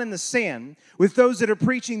drawn in the sand with those that are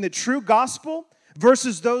preaching the true gospel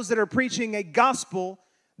versus those that are preaching a gospel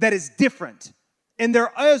that is different. And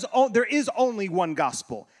there is only one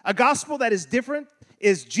gospel. A gospel that is different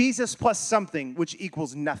is Jesus plus something, which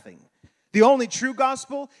equals nothing. The only true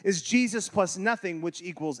gospel is Jesus plus nothing, which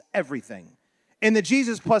equals everything. And the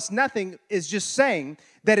Jesus plus nothing is just saying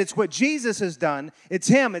that it's what Jesus has done. It's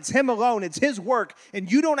Him alone, it's His work, and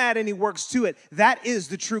you don't add any works to it. That is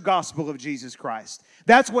the true gospel of Jesus Christ.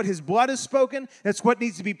 That's what His blood has spoken. That's what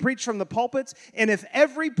needs to be preached from the pulpits. And if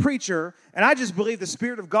every preacher, and I just believe the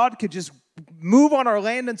Spirit of God could just move on our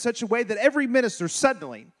land in such a way that every minister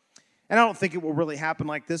suddenly, and I don't think it will really happen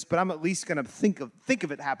like this, but I'm at least going to think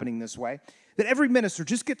of it happening this way, that every minister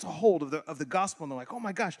just gets a hold of the gospel and they're like, oh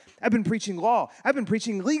my gosh, I've been preaching law. I've been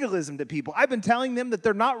preaching legalism to people. I've been telling them that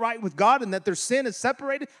they're not right with God and that their sin is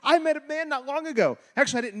separated. I met a man not long ago.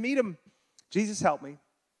 Actually, I didn't meet him. Jesus help me.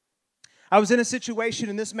 I was in a situation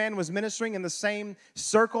and this man was ministering in the same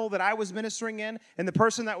circle that I was ministering in, and the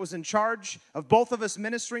person that was in charge of both of us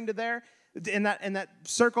ministering in that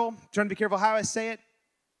circle, trying to be careful how I say it,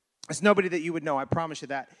 it's nobody that you would know, I promise you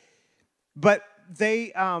that. But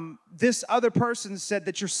this other person said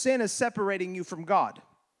that your sin is separating you from God.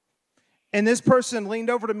 And this person leaned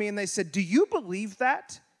over to me and they said, do you believe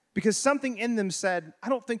that? Because something in them said, I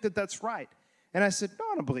don't think that that's right. And I said, no,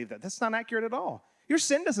 I don't believe that. That's not accurate at all. Your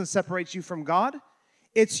sin doesn't separate you from God.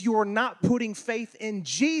 It's your not putting faith in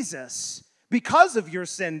Jesus because of your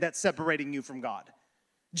sin that's separating you from God.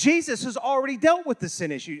 Jesus has already dealt with the sin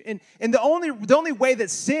issue. And the only way that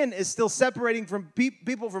sin is still separating from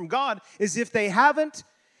people from God is if they haven't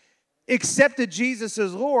accepted Jesus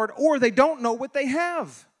as Lord or they don't know what they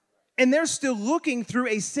have. And they're still looking through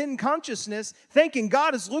a sin consciousness, thinking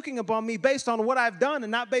God is looking upon me based on what I've done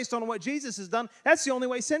and not based on what Jesus has done. That's the only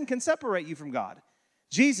way sin can separate you from God.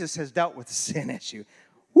 Jesus has dealt with the sin issue.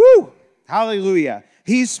 Woo! Hallelujah.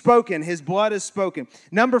 He's spoken. His blood is spoken.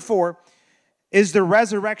 Number 4 is the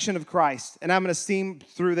resurrection of Christ. And I'm going to steam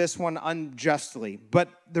through this one unjustly. But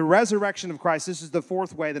the resurrection of Christ, this is the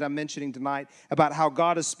 4th way that I'm mentioning tonight about how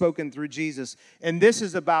God has spoken through Jesus. And this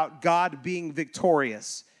is about God being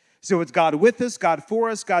victorious. So it's God with us, God for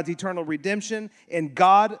us, God's eternal redemption, and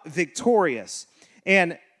God victorious.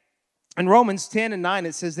 And in Romans 10 and 9,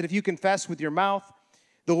 it says that if you confess with your mouth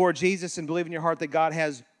the Lord Jesus and believe in your heart that God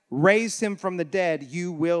has raised Him from the dead,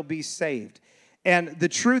 you will be saved. And the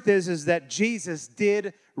truth is that Jesus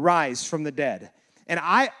did rise from the dead. And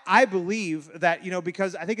I believe that,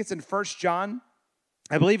 because I think it's in 1 John,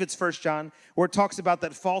 I believe it's 1 John, where it talks about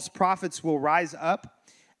that false prophets will rise up.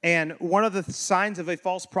 And one of the signs of a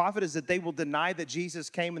false prophet is that they will deny that Jesus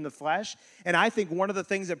came in the flesh. And I think one of the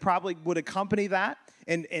things that probably would accompany that,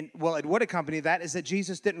 it would accompany that, is that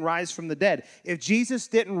Jesus didn't rise from the dead. If Jesus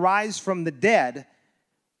didn't rise from the dead,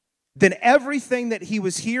 then everything that He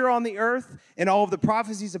was here on the earth and all of the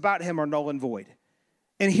prophecies about Him are null and void.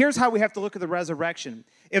 And here's how we have to look at the resurrection.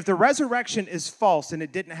 If the resurrection is false and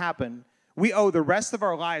it didn't happen, we owe the rest of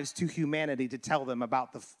our lives to humanity to tell them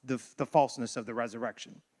about the falseness of the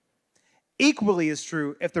resurrection. Equally is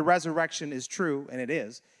true if the resurrection is true, and it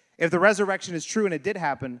is. If the resurrection is true and it did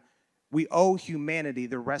happen, we owe humanity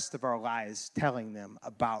the rest of our lives telling them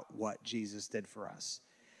about what Jesus did for us.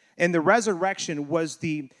 And the resurrection was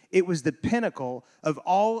the pinnacle of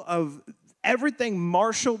all of everything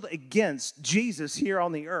marshaled against Jesus here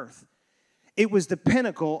on the earth. It was the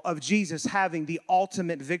pinnacle of Jesus having the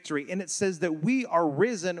ultimate victory. And it says that we are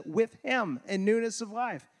risen with Him in newness of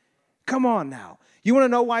life. Come on now. You want to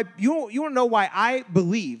know why? You want to know why I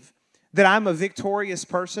believe that I'm a victorious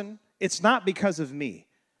person? It's not because of me.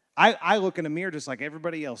 I look in a mirror just like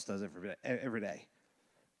everybody else does every day.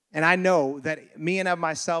 And I know that me and of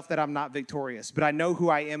myself that I'm not victorious, but I know who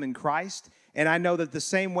I am in Christ. And I know that the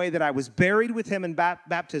same way that I was buried with him in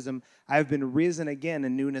baptism, I have been risen again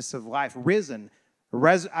in newness of life.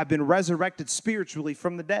 I've been resurrected spiritually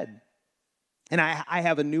from the dead. And I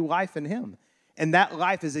have a new life in him. And that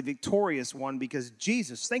life is a victorious one because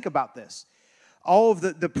Jesus, think about this. All of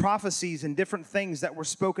the prophecies and different things that were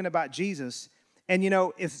spoken about Jesus. And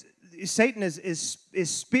if Satan is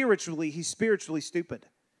spiritually, he's spiritually stupid.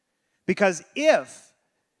 Because if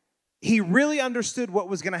he really understood what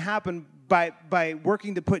was going to happen by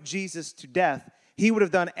working to put Jesus to death, he would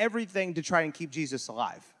have done everything to try and keep Jesus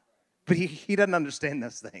alive. But he doesn't understand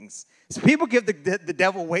those things. So people give the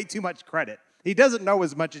devil way too much credit. He doesn't know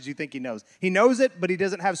as much as you think he knows. He knows it, but he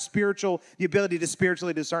doesn't have the ability to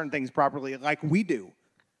spiritually discern things properly like we do.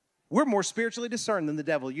 We're more spiritually discerned than the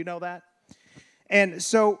devil. You know that? And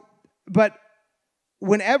so, but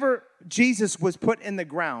whenever Jesus was put in the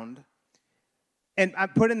ground, and I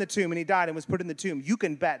put in the tomb, and he died and was put in the tomb, you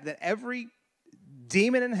can bet that every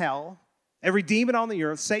demon in hell, every demon on the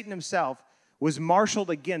earth, Satan himself, was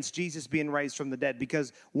marshaled against Jesus being raised from the dead.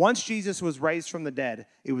 Because once Jesus was raised from the dead,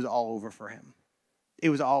 it was all over for him. It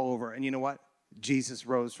was all over. And you know what? Jesus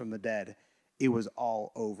rose from the dead. It was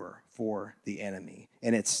all over for the enemy.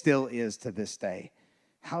 And it still is to this day.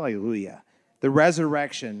 Hallelujah. The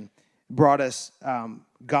resurrection brought us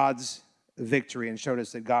God's victory and showed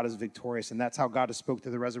us that God is victorious. And that's how God has spoke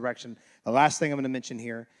through the resurrection. The last thing I'm going to mention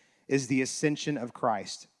here is the ascension of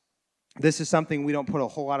Christ. This is something we don't put a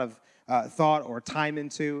whole lot of thought or time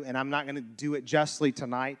into, and I'm not going to do it justly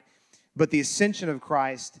tonight. But the ascension of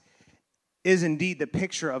Christ is indeed the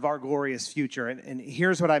picture of our glorious future. And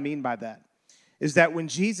here's what I mean by that, is that when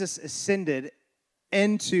Jesus ascended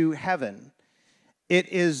into heaven, it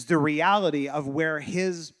is the reality of where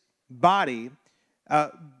his body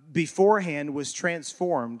beforehand was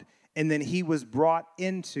transformed, and then he was brought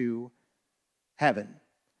into heaven.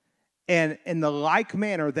 And in the like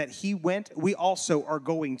manner that he went, we also are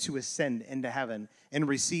going to ascend into heaven and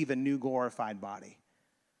receive a new glorified body.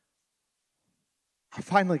 I'm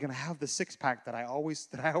finally going to have the six-pack that I always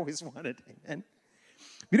wanted. Amen.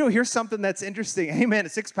 Here's something that's interesting. Amen. A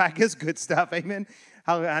six-pack is good stuff. Amen.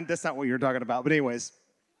 That's not what you're talking about. But anyways,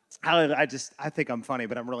 I think I'm funny,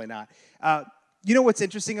 but I'm really not. You know what's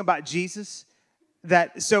interesting about Jesus?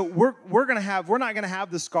 So we're not gonna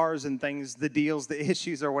have the scars and things, the deals, the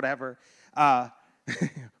issues, or whatever.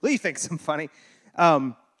 Lee thinks I'm funny.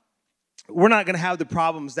 We're not gonna have the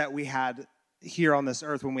problems that we had here on this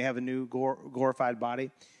earth when we have a new glorified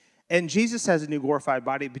body. And Jesus has a new glorified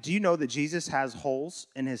body, but do you know that Jesus has holes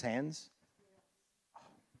in his hands?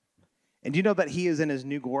 And do you know that he is in his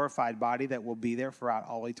new glorified body that will be there throughout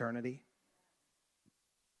all eternity?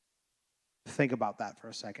 Think about that for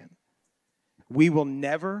a second. We will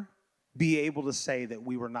never be able to say that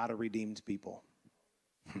we were not a redeemed people.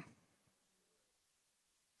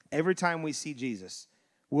 Every time we see Jesus,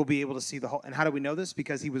 we'll be able to see the whole. And how do we know this?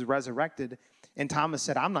 Because he was resurrected. And Thomas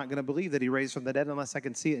said, I'm not going to believe that he raised from the dead unless I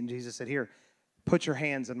can see it. And Jesus said, here, put your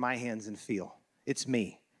hands in my hands and feel. It's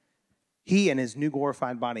me. He in his new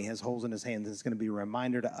glorified body has holes in his hands. And it's going to be a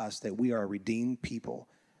reminder to us that we are a redeemed people,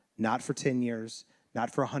 not for 10 years,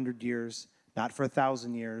 not for 100 years, not for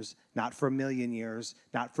 1,000 years, not for 1,000,000 years,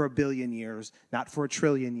 not for 1,000,000,000 years, not for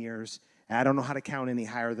 1,000,000,000,000 years. And I don't know how to count any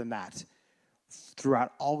higher than that.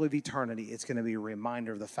 Throughout all of eternity, it's going to be a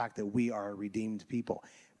reminder of the fact that we are a redeemed people.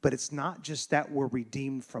 But it's not just that we're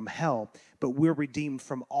redeemed from hell, but we're redeemed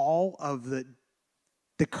from all of the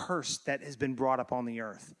curse that has been brought up on the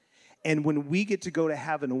earth. And when we get to go to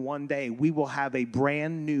heaven one day, we will have a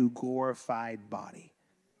brand new glorified body.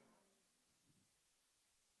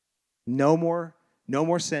 No more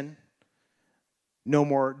sin. No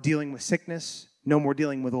more dealing with sickness. No more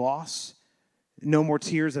dealing with loss. No more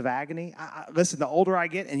tears of agony. Listen, the older I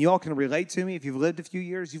get, and you all can relate to me, if you've lived a few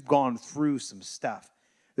years, you've gone through some stuff.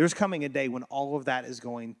 There's coming a day when all of that is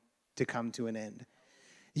going to come to an end.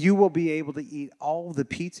 You will be able to eat all the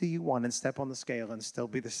pizza you want and step on the scale and still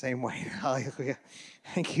be the same way. Hallelujah.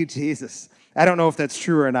 Thank you, Jesus. I don't know if that's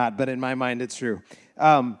true or not, but in my mind, it's true.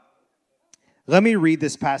 Let me read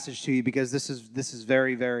this passage to you because this is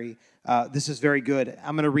very, very good.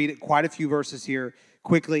 I'm going to read it quite a few verses here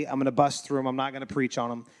quickly. I'm going to bust through them. I'm not going to preach on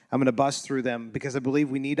them. I'm going to bust through them because I believe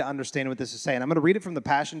we need to understand what this is saying. I'm going to read it from the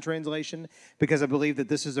Passion Translation because I believe that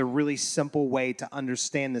this is a really simple way to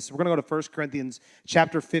understand this. We're going to go to 1 Corinthians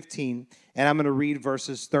chapter 15, and I'm going to read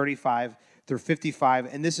verses 35 through 55.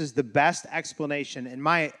 And this is the best explanation, in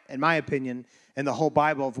my opinion, in the whole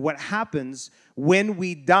Bible of what happens when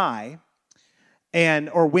we die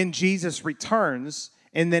or when Jesus returns,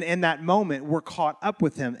 and then in that moment, we're caught up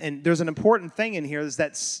with him. And there's an important thing in here is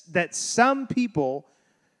that some people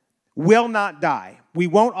will not die. We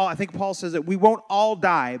won't all, I think Paul says that we won't all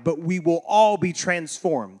die, but we will all be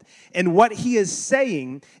transformed. And what he is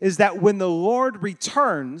saying is that when the Lord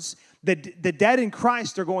returns, the dead in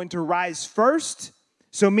Christ are going to rise first.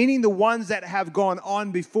 So meaning the ones that have gone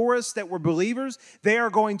on before us that were believers, they are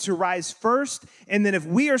going to rise first. And then if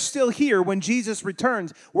we are still here when Jesus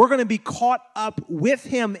returns, we're going to be caught up with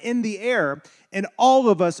him in the air. And all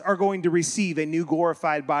of us are going to receive a new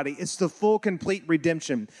glorified body. It's the full, complete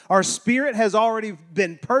redemption. Our spirit has already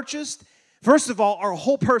been purchased. First of all, our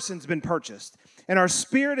whole person's been purchased. And our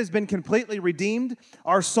spirit has been completely redeemed.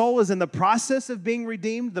 Our soul is in the process of being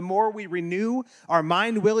redeemed. The more we renew our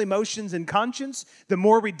mind, will, emotions, and conscience, the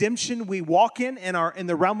more redemption we walk in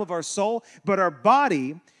the realm of our soul. But our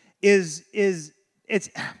body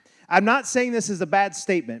I'm not saying this is a bad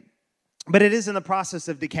statement, but it is in the process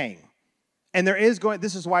of decaying. And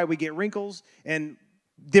this is why we get wrinkles and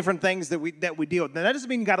different things that we deal with. Now, that doesn't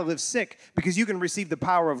mean you got to live sick, because you can receive the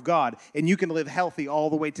power of God and you can live healthy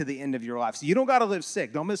all the way to the end of your life. So you don't got to live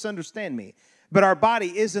sick. Don't misunderstand me. But our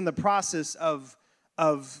body is in the process of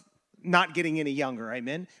not getting any younger,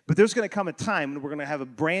 amen? But there's going to come a time when we're going to have a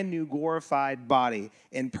brand new glorified body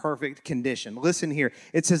in perfect condition. Listen here.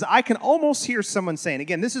 It says, I can almost hear someone saying,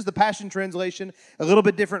 again, this is the Passion Translation, a little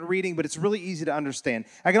bit different reading, but it's really easy to understand.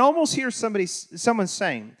 I can almost hear someone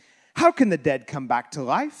saying, how can the dead come back to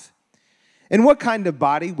life? And what kind of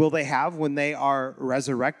body will they have when they are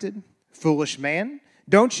resurrected? Foolish man,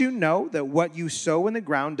 don't you know that what you sow in the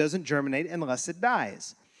ground doesn't germinate unless it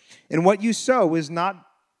dies? And what you sow is not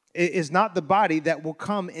the body that will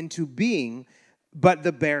come into being, but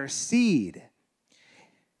the bare seed.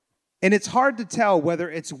 And it's hard to tell whether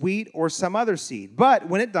it's wheat or some other seed. But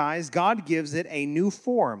when it dies, God gives it a new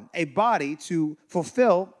form, a body to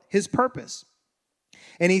fulfill his purpose.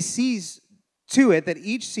 And he sees to it that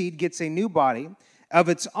each seed gets a new body of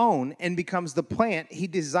its own and becomes the plant he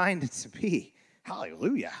designed it to be.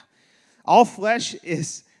 Hallelujah. All flesh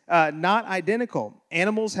is not identical.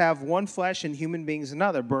 Animals have one flesh and human beings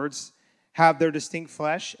another. Birds have their distinct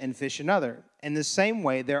flesh and fish another. In the same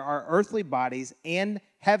way, there are earthly bodies and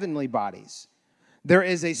heavenly bodies. There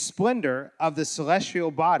is a splendor of the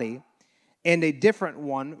celestial body and a different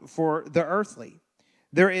one for the earthly.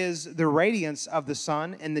 There is the radiance of the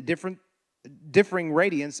sun and the differing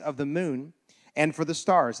radiance of the moon and for the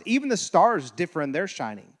stars. Even the stars differ in their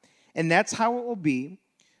shining. And that's how it will be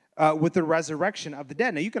with the resurrection of the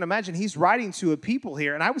dead. Now, you can imagine he's writing to a people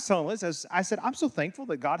here. And I was telling Liz, I said, I'm so thankful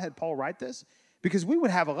that God had Paul write this, because we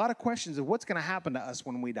would have a lot of questions of what's going to happen to us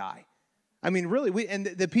when we die. I mean, really, and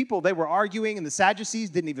the people, they were arguing, and the Sadducees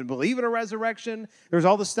didn't even believe in a resurrection. There was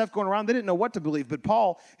all this stuff going around. They didn't know what to believe. But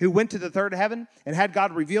Paul, who went to the third heaven and had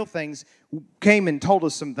God reveal things, came and told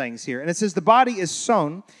us some things here. And it says, the body is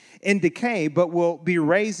sown in decay, but will be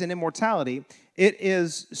raised in immortality. It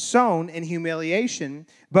is sown in humiliation,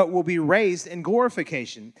 but will be raised in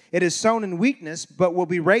glorification. It is sown in weakness, but will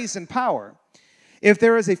be raised in power. If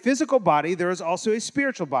there is a physical body, there is also a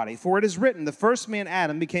spiritual body. For it is written, the first man,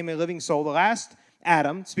 Adam, became a living soul. The last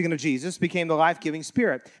Adam, speaking of Jesus, became the life-giving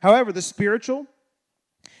spirit. However, the spiritual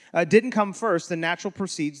didn't come first. The natural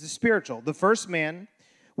precedes the spiritual. The first man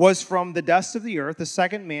was from the dust of the earth. The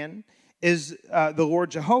second man is the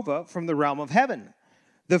Lord Jehovah from the realm of heaven.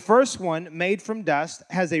 The first one, made from dust,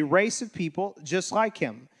 has a race of people just like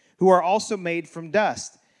him, who are also made from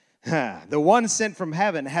dust. The one sent from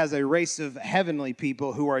heaven has a race of heavenly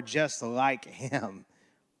people who are just like him.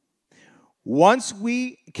 Once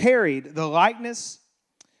we carried the likeness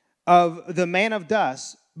of the man of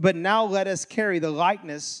dust, but now let us carry the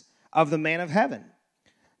likeness of the man of heaven.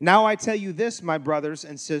 Now I tell you this, my brothers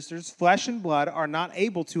and sisters, flesh and blood are not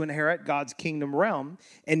able to inherit God's kingdom realm,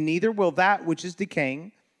 and neither will that which is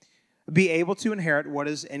decaying be able to inherit what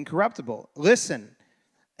is incorruptible. Listen.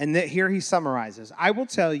 And here he summarizes, I will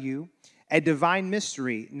tell you a divine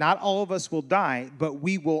mystery. Not all of us will die, but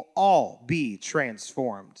we will all be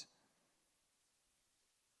transformed.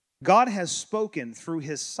 God has spoken through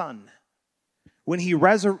his Son when he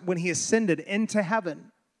ascended into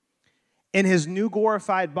heaven in his new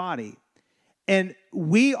glorified body. And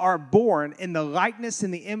we are born in the likeness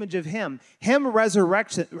and the image of him. Him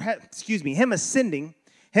ascending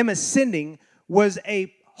was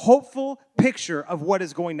a hopeful picture of what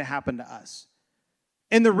is going to happen to us.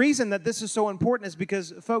 And the reason that this is so important is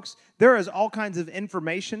because, folks, there is all kinds of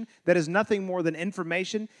information that is nothing more than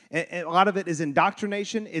information. And a lot of it is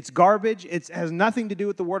indoctrination. It's garbage. It has nothing to do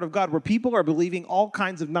with the Word of God, where people are believing all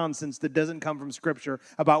kinds of nonsense that doesn't come from Scripture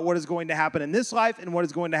about what is going to happen in this life and what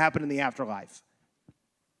is going to happen in the afterlife.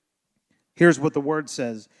 Here's what the Word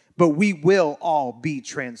says: but we will all be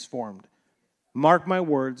transformed. Mark my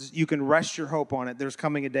words, you can rest your hope on it. There's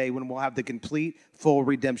coming a day when we'll have the complete, full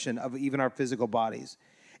redemption of even our physical bodies.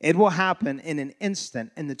 It will happen in an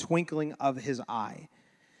instant, in the twinkling of his eye.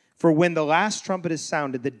 For when the last trumpet is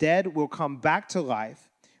sounded, the dead will come back to life.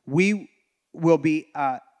 We will be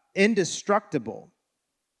indestructible,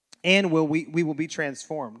 and we will be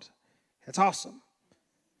transformed. That's awesome.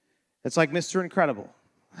 It's like Mr. Incredible.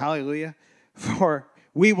 Hallelujah. For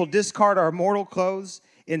we will discard our mortal clothes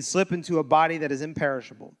and slip into a body that is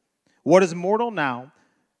imperishable. What is mortal now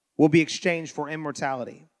will be exchanged for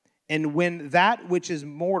immortality. And when that which is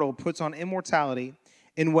mortal puts on immortality,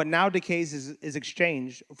 and what now decays is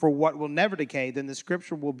exchanged for what will never decay, then the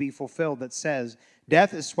scripture will be fulfilled that says,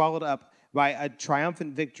 death is swallowed up by a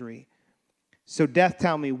triumphant victory. So death,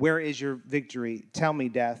 tell me, where is your victory? Tell me,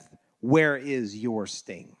 death, where is your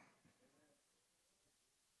sting?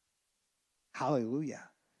 Hallelujah.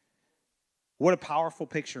 What a powerful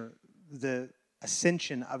picture the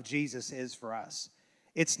ascension of Jesus is for us.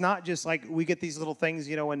 It's not just like we get these little things,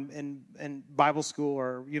 in Bible school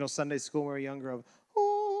or, Sunday school when we were younger of,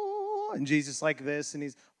 oh, and Jesus like this, and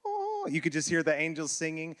he's, oh, you could just hear the angels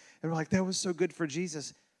singing, and we're like, that was so good for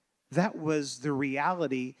Jesus. That was the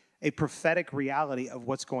reality, a prophetic reality of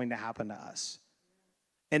what's going to happen to us.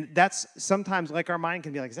 And that's sometimes like our mind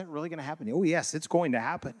can be like, is that really going to happen? Oh, yes, it's going to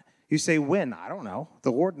happen. You say, when? I don't know.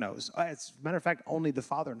 The Lord knows. As a matter of fact, only the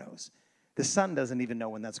Father knows. The Son doesn't even know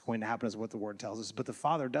when that's going to happen, is what the Word tells us. But the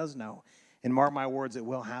Father does know. And mark my words, it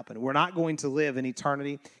will happen. We're not going to live in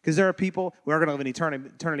eternity, because there are people who are going to live in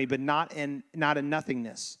eternity, but not in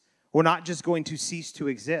nothingness. We're not just going to cease to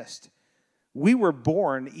exist. We were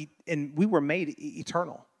born and we were made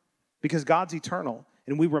eternal, because God's eternal,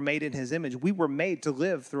 and we were made in his image. We were made to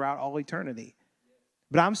live throughout all eternity.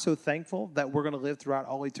 But I'm so thankful that we're going to live throughout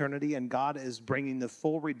all eternity, and God is bringing the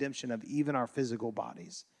full redemption of even our physical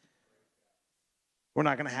bodies. We're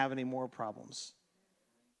not going to have any more problems.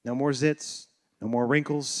 No more zits, no more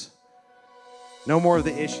wrinkles, no more of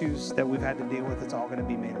the issues that we've had to deal with. It's all going to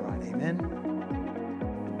be made right.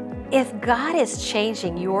 Amen. If God is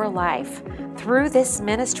changing your life through this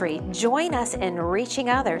ministry, join us in reaching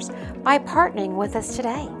others by partnering with us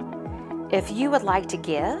today. If you would like to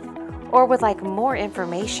give, or would like more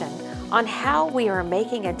information on how we are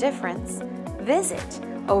making a difference, visit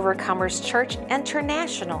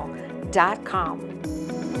OvercomersChurchInternational.com.